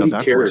got to look this up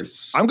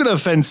afterwards. I'm gonna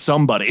offend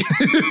somebody.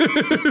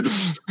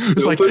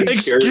 It's like,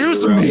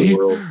 excuse me.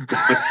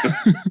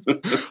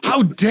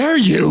 How dare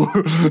you?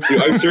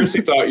 Dude, I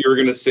seriously thought you were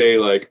gonna say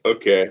like,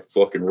 okay,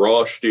 fucking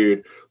Rush,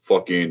 dude.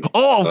 Fucking.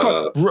 Oh,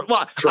 of course.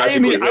 I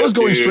mean, I was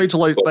going straight to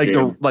like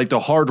the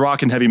hard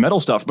rock and heavy metal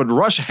stuff, but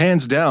Rush,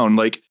 hands down.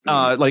 Like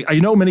I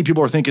know many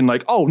people are thinking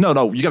like, oh no,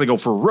 you got to go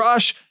for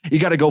Rush. You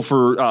got to go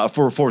for the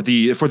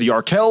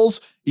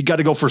Arkells. You got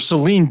to go for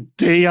Celine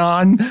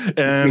Dion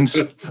and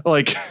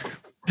like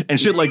and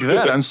shit like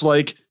that. I'm just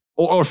like,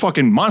 or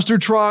fucking Monster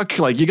Truck.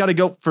 Like, you got to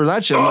go for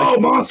that shit.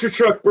 Monster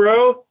Truck,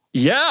 bro.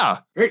 Yeah.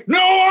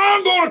 No,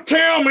 I'm gonna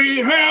tell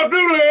me how to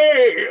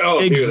lay. Oh,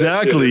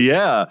 exactly. Dude,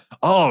 yeah.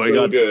 Oh my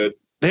God. Good.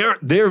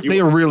 They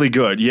are really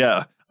good.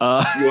 Yeah. You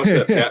watch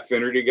that Pat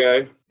Finnerty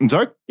guy? I'm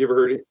sorry? You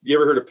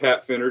ever heard of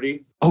Pat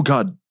Finnerty? Oh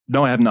God,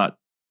 no, I have not.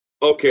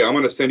 Okay, I'm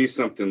going to send you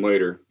something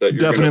later that you're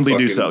definitely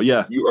do so.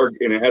 Yeah, you are,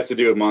 and it has to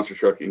do with Monster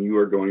Truck, and you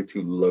are going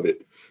to love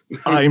it.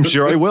 I'm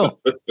sure I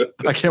will.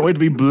 I can't wait to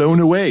be blown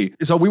away.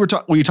 So we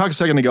talked a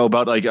second ago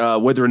about like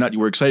whether or not you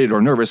were excited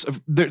or nervous.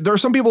 There are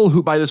some people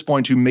who, by this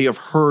point, who may have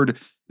heard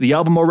the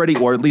album already,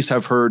 or at least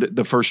have heard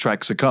the first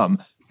track, Succumb.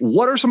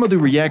 What are some of the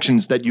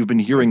reactions that you've been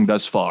hearing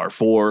thus far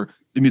for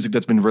the music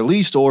that's been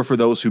released, or for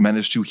those who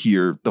managed to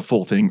hear the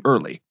full thing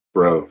early?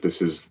 Bro,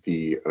 this is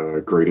the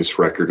greatest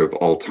record of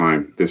all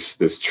time. This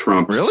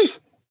trumps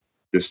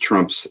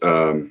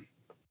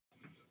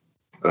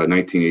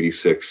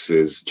 1986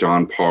 is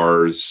John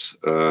Parr's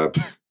Man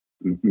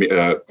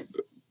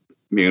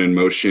in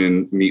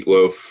Motion,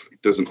 Meatloaf.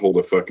 Doesn't hold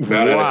a fucking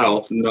bat out of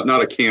hell.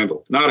 Not a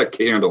candle. Not a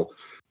candle.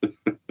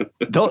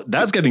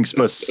 That's getting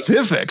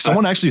specific.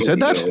 Someone actually said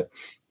that?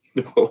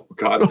 No,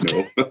 God,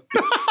 okay. No.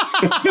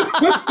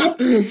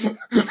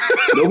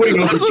 Nobody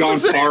knows who John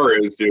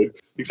Parr is, dude,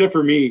 except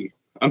for me.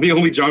 I'm the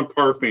only John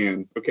Parr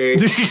fan, okay?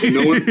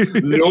 No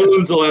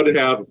one's allowed to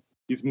have him.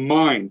 He's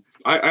mine.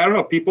 I don't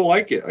know. People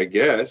like it, I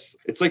guess.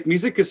 It's like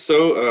music is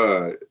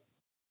so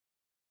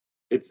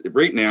it's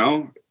right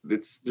now.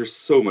 There's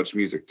so much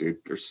music, dude.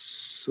 There's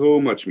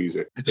so much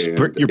music.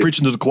 You're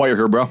preaching to the choir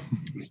here, bro.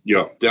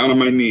 Yeah, down on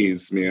my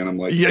knees, man. I'm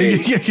like, yeah.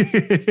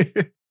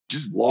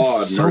 Just Lord,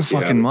 so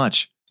fucking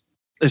much.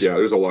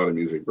 There's a lot of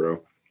music,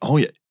 bro. Oh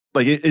yeah,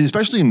 like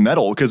especially in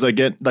metal, because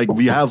again, like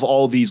we have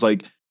all these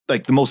like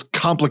the most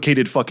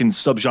complicated fucking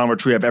subgenre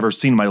tree I've ever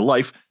seen in my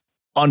life.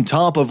 On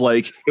top of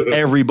like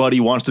everybody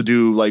wants to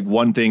do like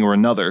one thing or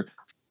another,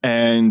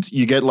 and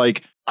you get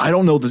like, I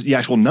don't know the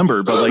actual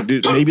number, but like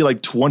maybe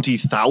like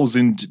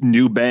 20,000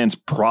 new bands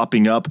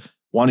propping up,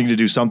 wanting to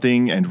do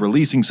something and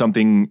releasing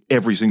something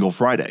every single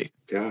Friday.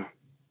 Yeah,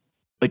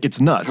 like it's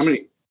nuts.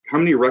 How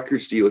many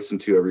records do you listen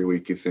to every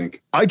week, you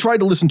think? I try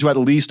to listen to at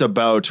least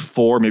about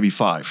 4, maybe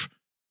 5,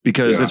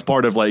 because it's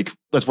part of like,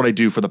 that's what I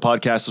do for the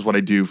podcast. That's what I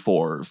do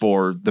for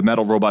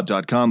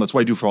themetalrobot.com. That's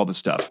what I do for all this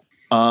stuff.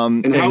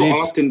 And how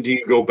often do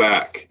you go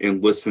back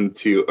and listen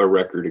to a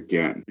record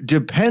again?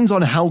 Depends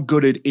on how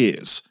good it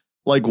is.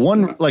 Like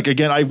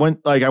again, I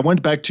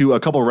went back to a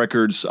couple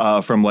records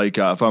from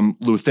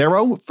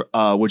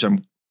Luthero, which I'm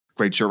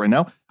great shirt right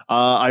now.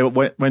 I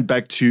went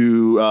back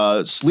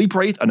to Sleep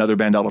Wraith, another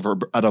band out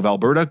of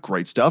Alberta,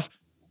 great stuff.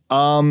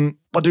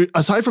 But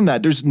aside from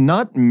that, there's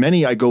not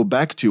many I go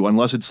back to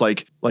unless it's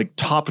like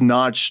top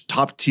notch,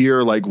 top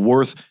tier, like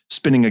worth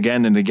spinning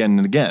again and again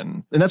and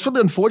again. And that's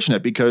really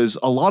unfortunate, because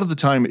a lot of the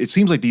time it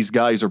seems like these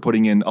guys are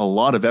putting in a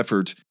lot of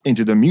effort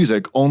into the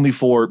music only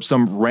for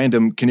some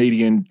random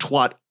Canadian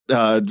twat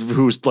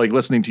who's like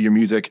listening to your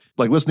music,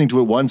 like listening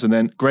to it once and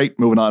then great,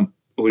 moving on.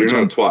 Well, you're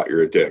not a twat,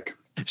 you're a dick.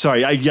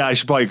 Sorry, I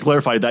should probably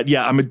clarify that.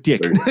 Yeah, I'm a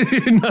dick.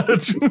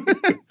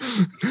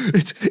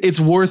 It's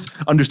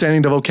worth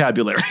understanding the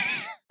vocabulary.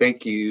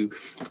 Thank you.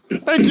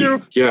 Thank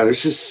you. Yeah,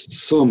 there's just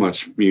so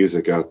much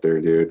music out there,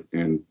 dude.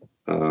 And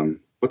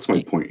what's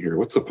my point here?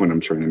 What's the point I'm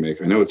trying to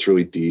make? I know it's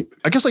really deep.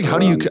 I guess like how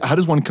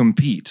does one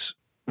compete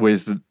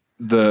with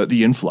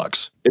the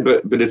influx?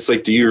 But it's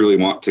like, do you really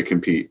want to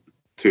compete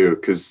too?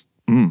 Because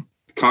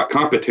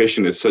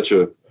competition is such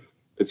a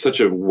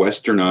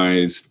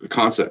westernized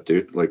concept,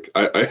 dude. Like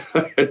I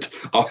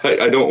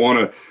don't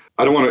want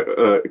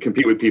to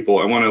compete with people.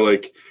 I want to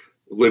like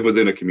live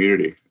within a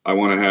community. I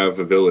want to have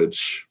a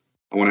village.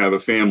 I want to have a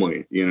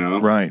family, you know?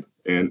 Right.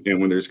 And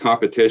when there's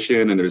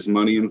competition and there's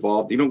money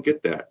involved, you don't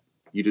get that.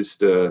 You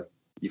just you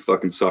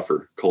fucking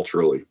suffer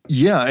culturally.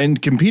 Yeah,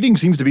 and competing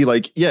seems to be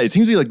like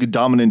the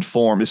dominant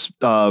form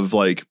of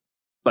like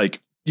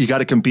you got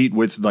to compete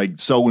with like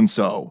so and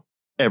so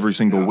every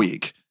single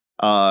week.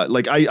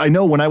 Like I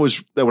know when I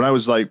was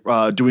like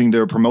doing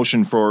their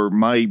promotion for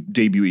my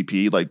debut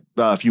EP like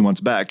a few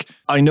months back,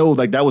 I know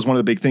like that was one of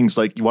the big things.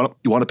 Like you want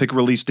to pick a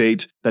release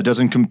date that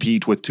doesn't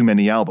compete with too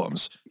many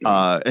albums,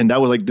 and that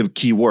was like the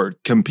key word: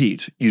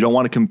 compete. You don't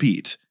want to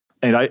compete.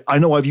 And I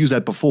know I've used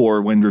that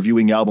before when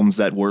reviewing albums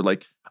that were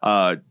like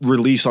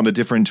released on a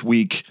different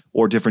week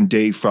or different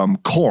day from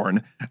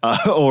Korn,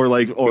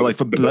 or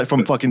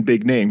from fucking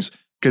big names.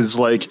 Because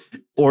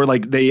or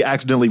they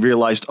accidentally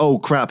realized, oh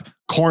crap,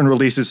 Korn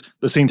releases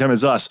the same time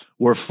as us,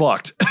 we're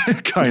fucked,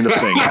 kind of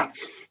thing.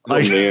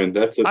 Man,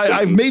 that's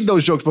I've made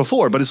those jokes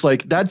before, but it's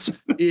like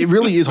it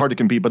really is hard to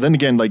compete. But then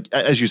again, like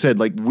as you said,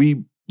 like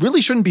we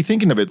really shouldn't be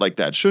thinking of it like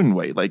that, shouldn't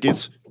we? Like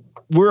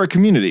we're a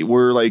community,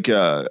 we're like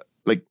a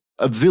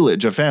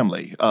village, a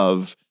family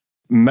of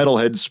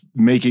metalheads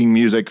making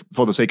music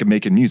for the sake of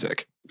making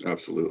music.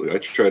 Absolutely, I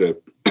try to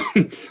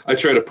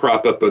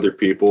prop up other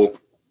people.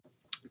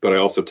 But I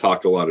also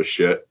talk a lot of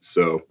shit.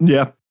 So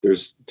yeah,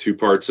 there's two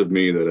parts of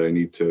me that I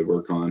need to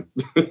work on.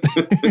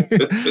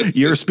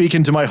 You're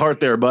speaking to my heart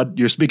there, bud.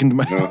 You're speaking to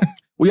my... Yeah.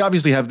 We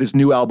obviously have this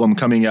new album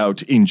coming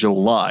out in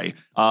July.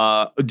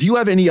 Do you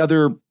have any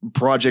other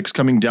projects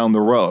coming down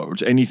the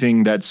road?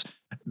 Anything that's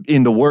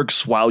in the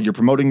works while you're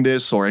promoting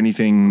this, or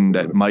anything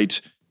that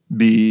might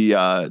be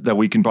that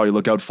we can probably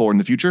look out for in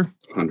the future?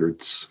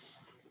 Hundreds.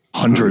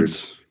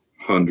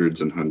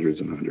 Hundreds and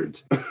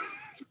hundreds.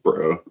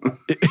 Bro.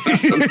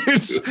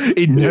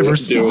 It never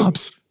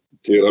stops.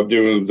 Dude, I'm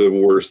doing the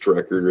worst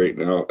record right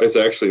now. It's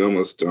actually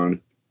almost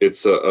done.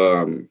 It's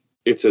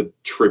a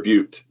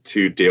tribute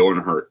to Dale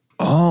Earnhardt.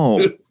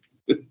 Oh.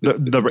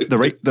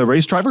 The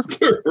race driver?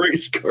 The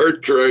race car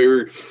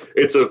driver.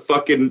 It's a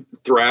fucking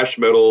thrash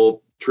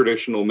metal,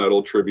 traditional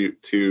metal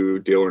tribute to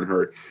Dale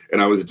Earnhardt.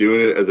 And I was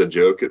doing it as a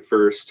joke at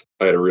first.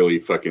 I had a really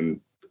fucking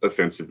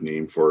offensive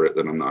name for it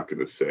that I'm not going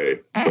to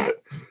say,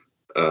 but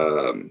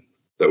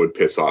that would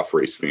piss off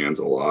race fans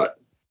a lot.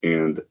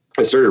 And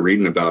I started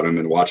reading about him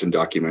and watching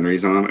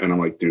documentaries on him, and I'm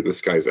like, dude,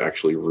 this guy's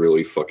actually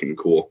really fucking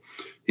cool.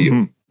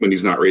 When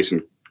he's not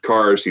racing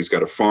cars, he's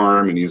got a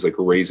farm and he's like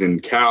raising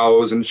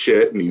cows and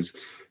shit, and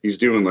he's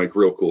doing like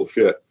real cool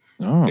shit.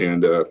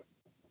 And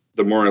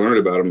the more I learned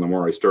about him, the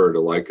more I started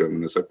to like him.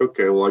 And it's like,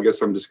 okay, well, I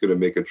guess I'm just going to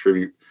make a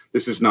tribute.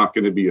 This is not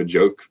going to be a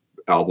joke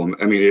album.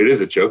 I mean, it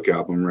is a joke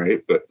album,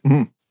 right? But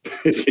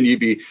can you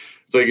be?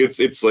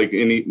 It's like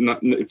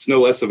it's no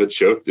less of a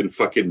joke than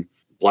fucking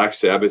Black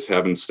Sabbath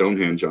having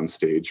Stonehenge on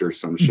stage or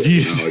some shit.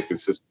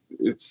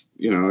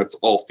 You know? Like it's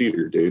all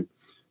theater, dude.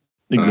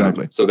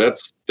 Exactly. So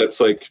that's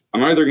like,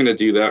 I'm either going to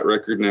do that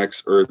record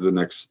next or the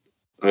next.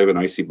 I have an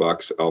Icy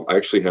Box album. I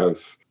actually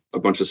have a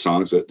bunch of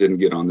songs that didn't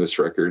get on this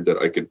record that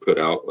I could put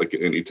out like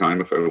at any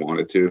time if I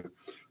wanted to.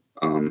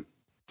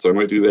 So I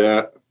might do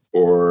that,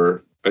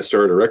 or I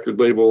started a record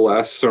label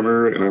last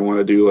summer and I want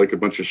to do like a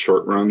bunch of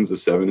short runs of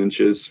 7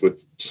 inches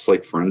with just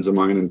like friends of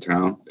mine in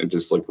town and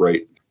just like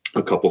write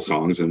a couple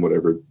songs in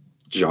whatever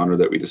genre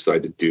that we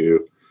decide to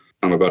do.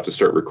 I'm about to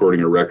start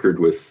recording a record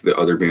with the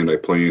other band I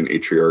play in,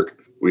 Atriarch.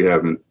 We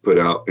haven't put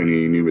out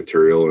any new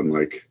material in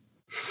like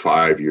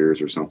 5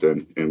 years or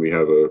something, and we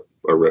have a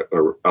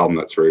album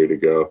that's ready to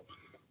go.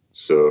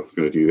 So I'm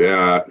going to do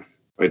that.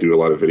 I do a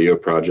lot of video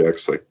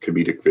projects, like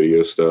comedic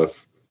video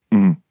stuff,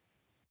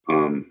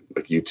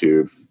 like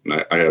YouTube.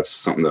 And I have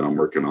something that I'm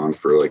working on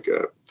for like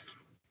a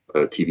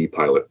TV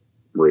pilot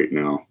right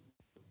now,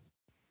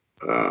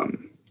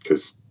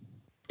 because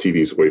TV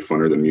is way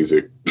funner than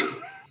music.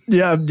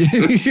 Yeah.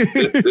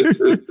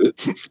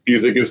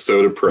 Music is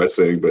so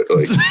depressing, but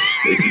like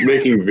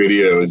making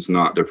video is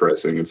not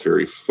depressing. It's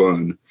very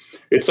fun.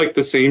 It's like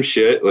the same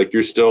shit. Like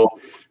you're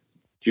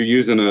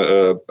using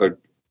a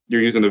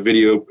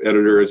video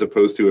editor as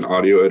opposed to an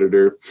audio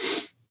editor.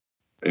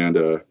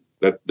 And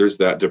there's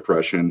that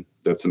depression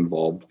that's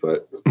involved,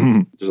 but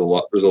there's a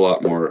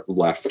lot more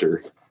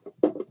laughter,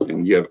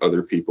 and you have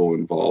other people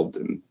involved.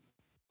 And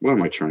what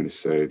am I trying to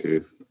say,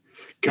 dude?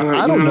 God,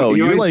 I don't know.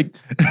 You're like,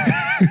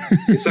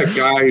 it's that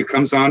guy who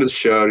comes on to the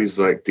show and he's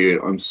like,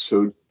 dude, I'm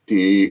so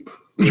deep.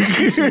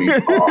 Did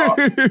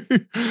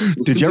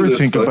you ever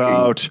think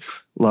about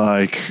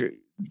like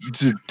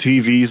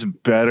TV's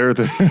better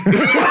than?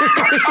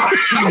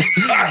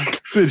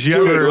 Did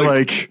you ever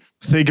like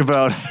think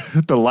about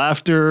the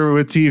laughter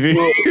with TV?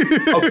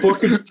 Well, I'm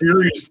fucking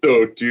serious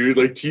though, dude.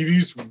 Like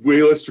TV's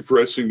way less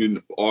depressing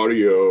than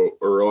audio,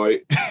 all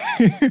right?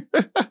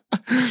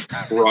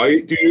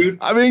 Right, dude?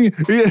 I mean,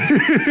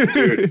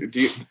 dude,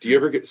 do you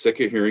ever get sick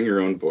of hearing your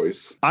own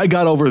voice? I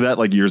got over that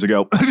like years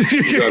ago.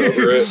 You got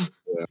over it?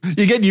 Yeah.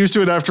 You get used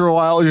to it after a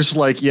while. You're just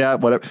like, yeah,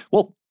 whatever.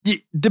 Well,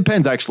 it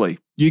depends actually.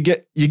 You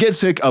get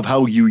sick of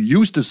how you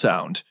used to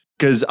sound.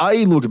 Because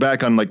I look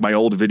back on like my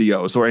old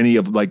videos or any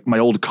of like my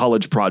old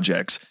college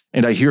projects,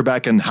 and I hear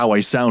back on how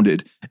I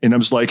sounded, and I'm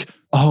just like,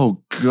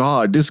 oh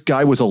God, this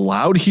guy was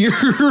allowed here.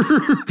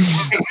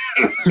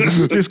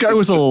 This guy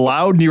was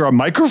allowed near a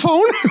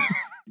microphone.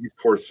 You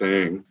poor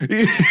thing.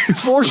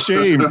 For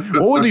shame.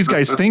 What were these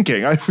guys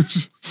thinking? Yeah,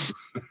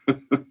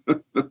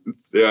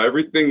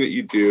 everything that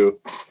you do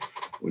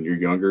when you're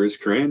younger is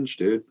cringe,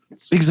 dude.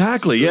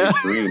 Exactly. Yeah.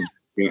 Cringe.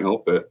 Can't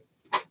help it.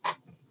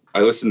 I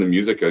listened to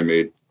music I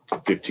made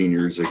 15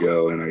 years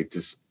ago, and I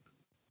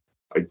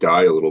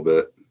die a little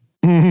bit.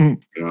 You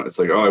know, it's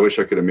like, oh, I wish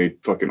I could have made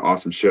fucking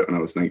awesome shit when I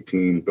was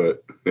 19,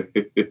 but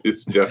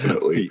it's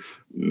definitely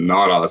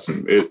not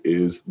awesome. It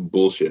is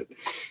bullshit.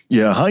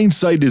 Yeah,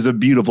 hindsight is a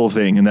beautiful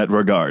thing in that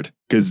regard,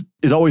 because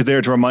it's always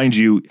there to remind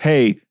you,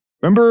 hey,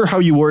 remember how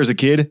you were as a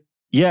kid?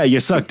 Yeah, you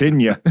sucked, didn't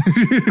you?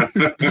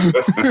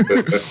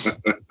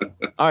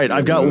 All right,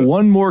 I've got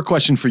one more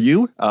question for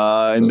you,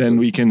 and then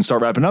we can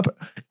start wrapping up.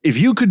 If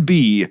you could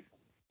be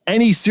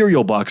any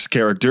cereal box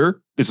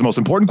character, this is the most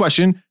important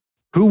question,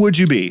 who would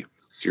you be?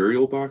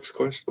 Cereal box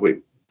question?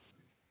 Wait,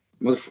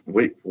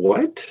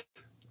 what?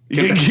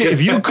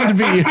 If you could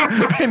be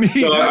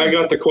any... No, I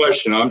got the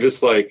question. I'm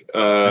just like...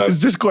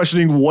 just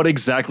questioning what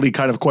exactly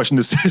kind of question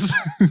this is.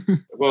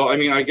 Well, I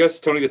mean, I guess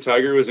Tony the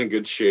Tiger was in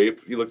good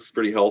shape. He looks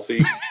pretty healthy.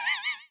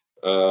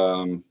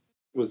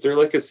 Was there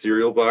like a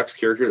cereal box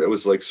character that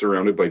was like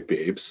surrounded by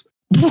babes?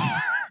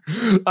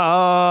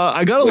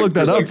 I gotta look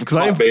that up because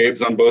I have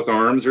babes on both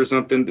arms or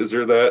something. Is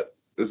that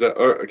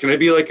or can I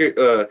be like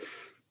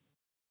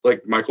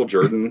like Michael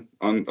Jordan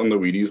on the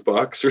Wheaties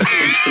box or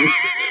something?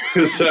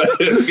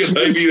 Can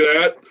I be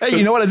that? Hey,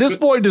 you know what? At this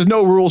point, there's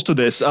no rules to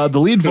this. The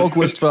lead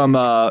vocalist from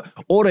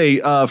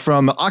Ore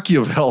from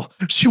Akiavel,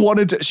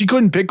 she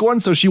couldn't pick one,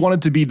 so she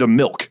wanted to be the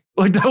milk.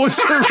 Like, that was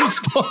her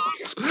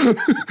response.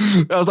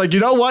 I was like, you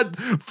know what?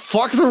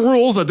 Fuck the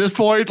rules at this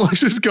point.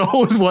 Let's just go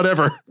with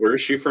whatever. Where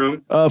is she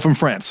from? From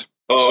France.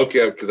 Oh,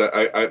 okay. Because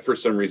I for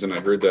some reason I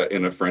heard that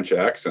in a French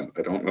accent.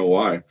 I don't know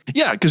why.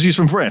 Yeah, because she's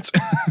from France.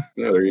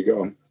 Yeah, there you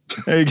go.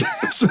 There you go.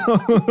 So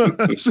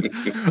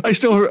I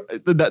still heard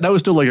that was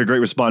still like a great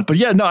response. But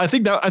yeah, no, I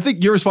think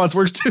your response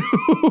works too.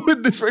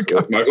 In this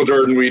regard. Michael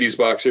Jordan Wheaties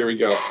box. Here we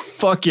go.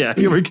 Fuck yeah,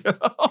 here we go.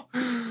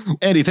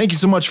 Andy, thank you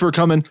so much for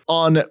coming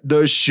on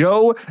the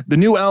show. The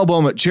new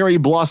album, Cherry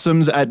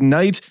Blossoms at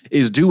Night,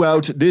 is due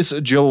out this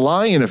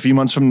July in a few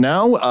months from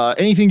now.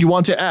 Anything you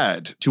want to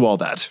add to all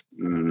that?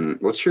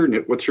 What's your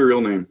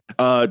real name?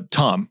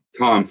 Tom.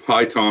 Tom.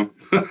 Hi, Tom.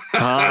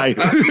 Hi.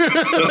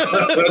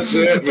 That's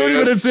it, 30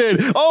 minutes in.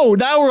 Oh,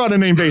 now we're on a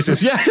name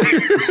basis. Yeah.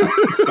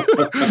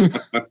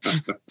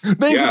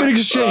 Names have been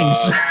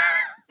exchanged.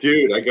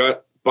 Dude,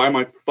 buy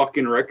my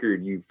fucking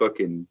record, you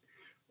fucking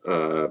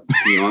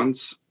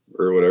peons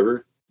or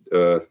whatever.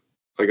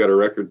 I got a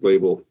record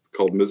label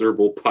called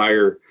Miserable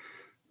Pyre.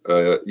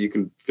 You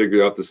can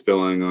figure out the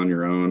spelling on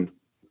your own.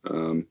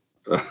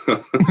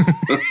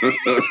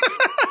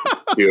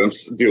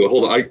 Dude,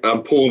 hold on.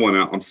 I'm pulling one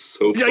out. I'm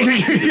so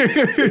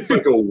it's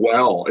like a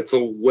well. It's a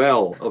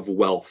well of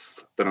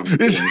wealth that I'm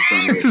pulling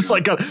from. It's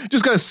like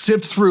just gotta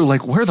sift through.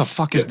 Like, where the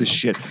fuck is this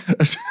shit?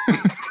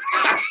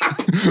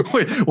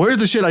 Wait, where's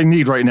the shit I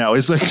need right now?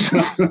 It's like,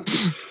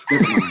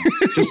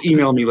 just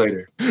email me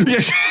later.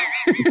 Yeah.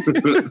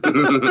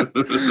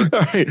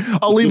 All right,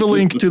 I'll leave a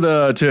link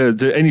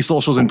to any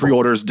socials and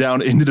pre-orders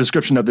down in the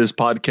description of this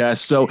podcast.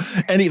 So,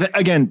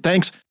 again,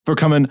 thanks for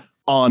coming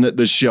on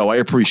the show. I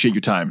appreciate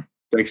your time.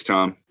 Thanks,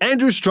 Tom.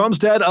 Andrew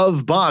Stromstad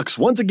of Box.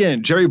 Once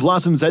again, Cherry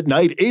Blossoms at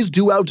Night is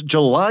due out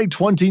July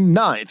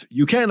 29th.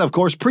 You can, of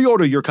course,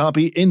 pre-order your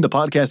copy in the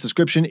podcast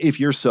description if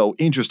you're so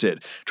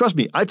interested. Trust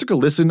me, I took a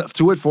listen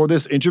to it for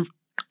this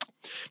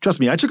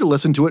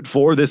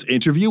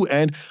interview.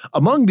 And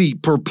among the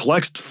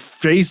perplexed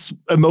face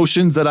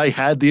emotions that I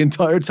had the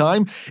entire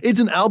time, it's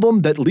an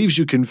album that leaves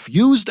you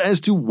confused as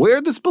to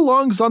where this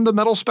belongs on the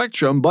metal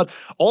spectrum, but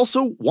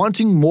also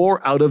wanting more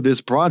out of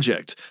this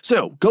project.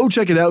 So go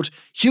check it out.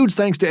 Huge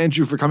thanks to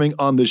Andrew for coming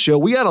on the show.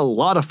 We had a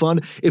lot of fun.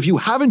 If you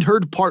haven't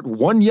heard part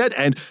 1 yet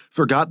and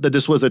forgot that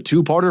this was a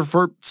 2-parter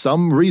for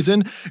some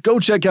reason, go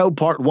check out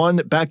part 1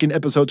 back in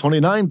episode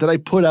 29 that I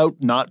put out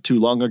not too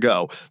long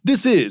ago.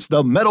 This is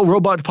the Metal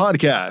Robot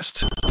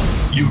Podcast.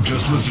 You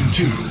just listened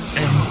to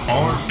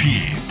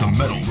MRP, the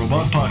Metal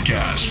Robot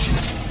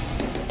Podcast.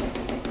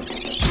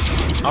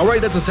 All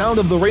right, that's the sound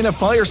of the Rain of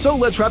Fire, so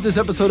let's wrap this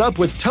episode up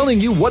with telling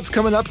you what's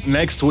coming up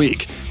next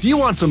week. Do you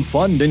want some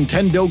fun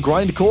Nintendo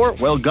grindcore?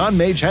 Well, Gone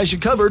Mage has you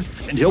covered,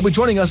 and he'll be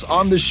joining us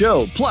on the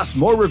show. Plus,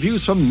 more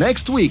reviews from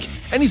next week.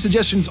 Any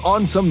suggestions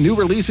on some new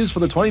releases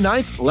for the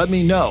 29th? Let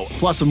me know.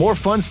 Plus, some more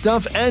fun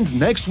stuff and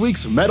next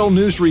week's Metal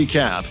News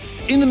Recap.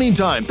 In the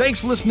meantime,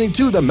 thanks for listening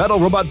to the Metal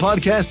Robot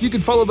Podcast. You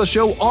can follow the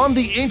show on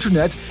the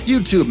internet,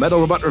 YouTube Metal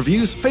Robot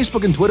Reviews,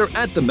 Facebook and Twitter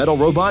at The Metal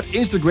Robot,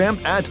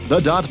 Instagram at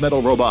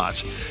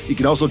The.MetalRobot. You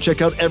can also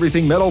check out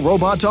everything Metal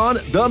Robot on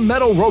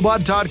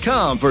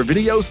TheMetalRobot.com for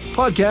videos,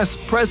 podcasts,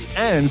 press,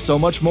 and so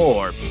much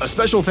more. A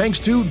special thanks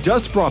to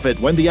Dust Prophet,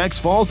 When the Axe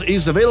Falls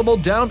is available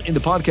down in the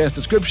podcast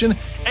description,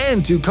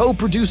 and to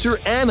co-producer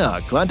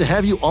Anna. Glad to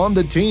have you on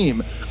the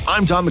team.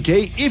 I'm Tom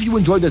McKay. If you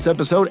enjoyed this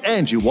episode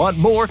and you want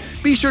more,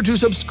 be sure to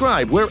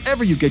subscribe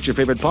wherever you get your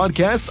favorite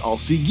podcasts. I'll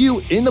see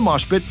you in the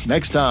mosh pit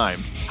next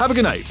time. Have a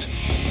good night.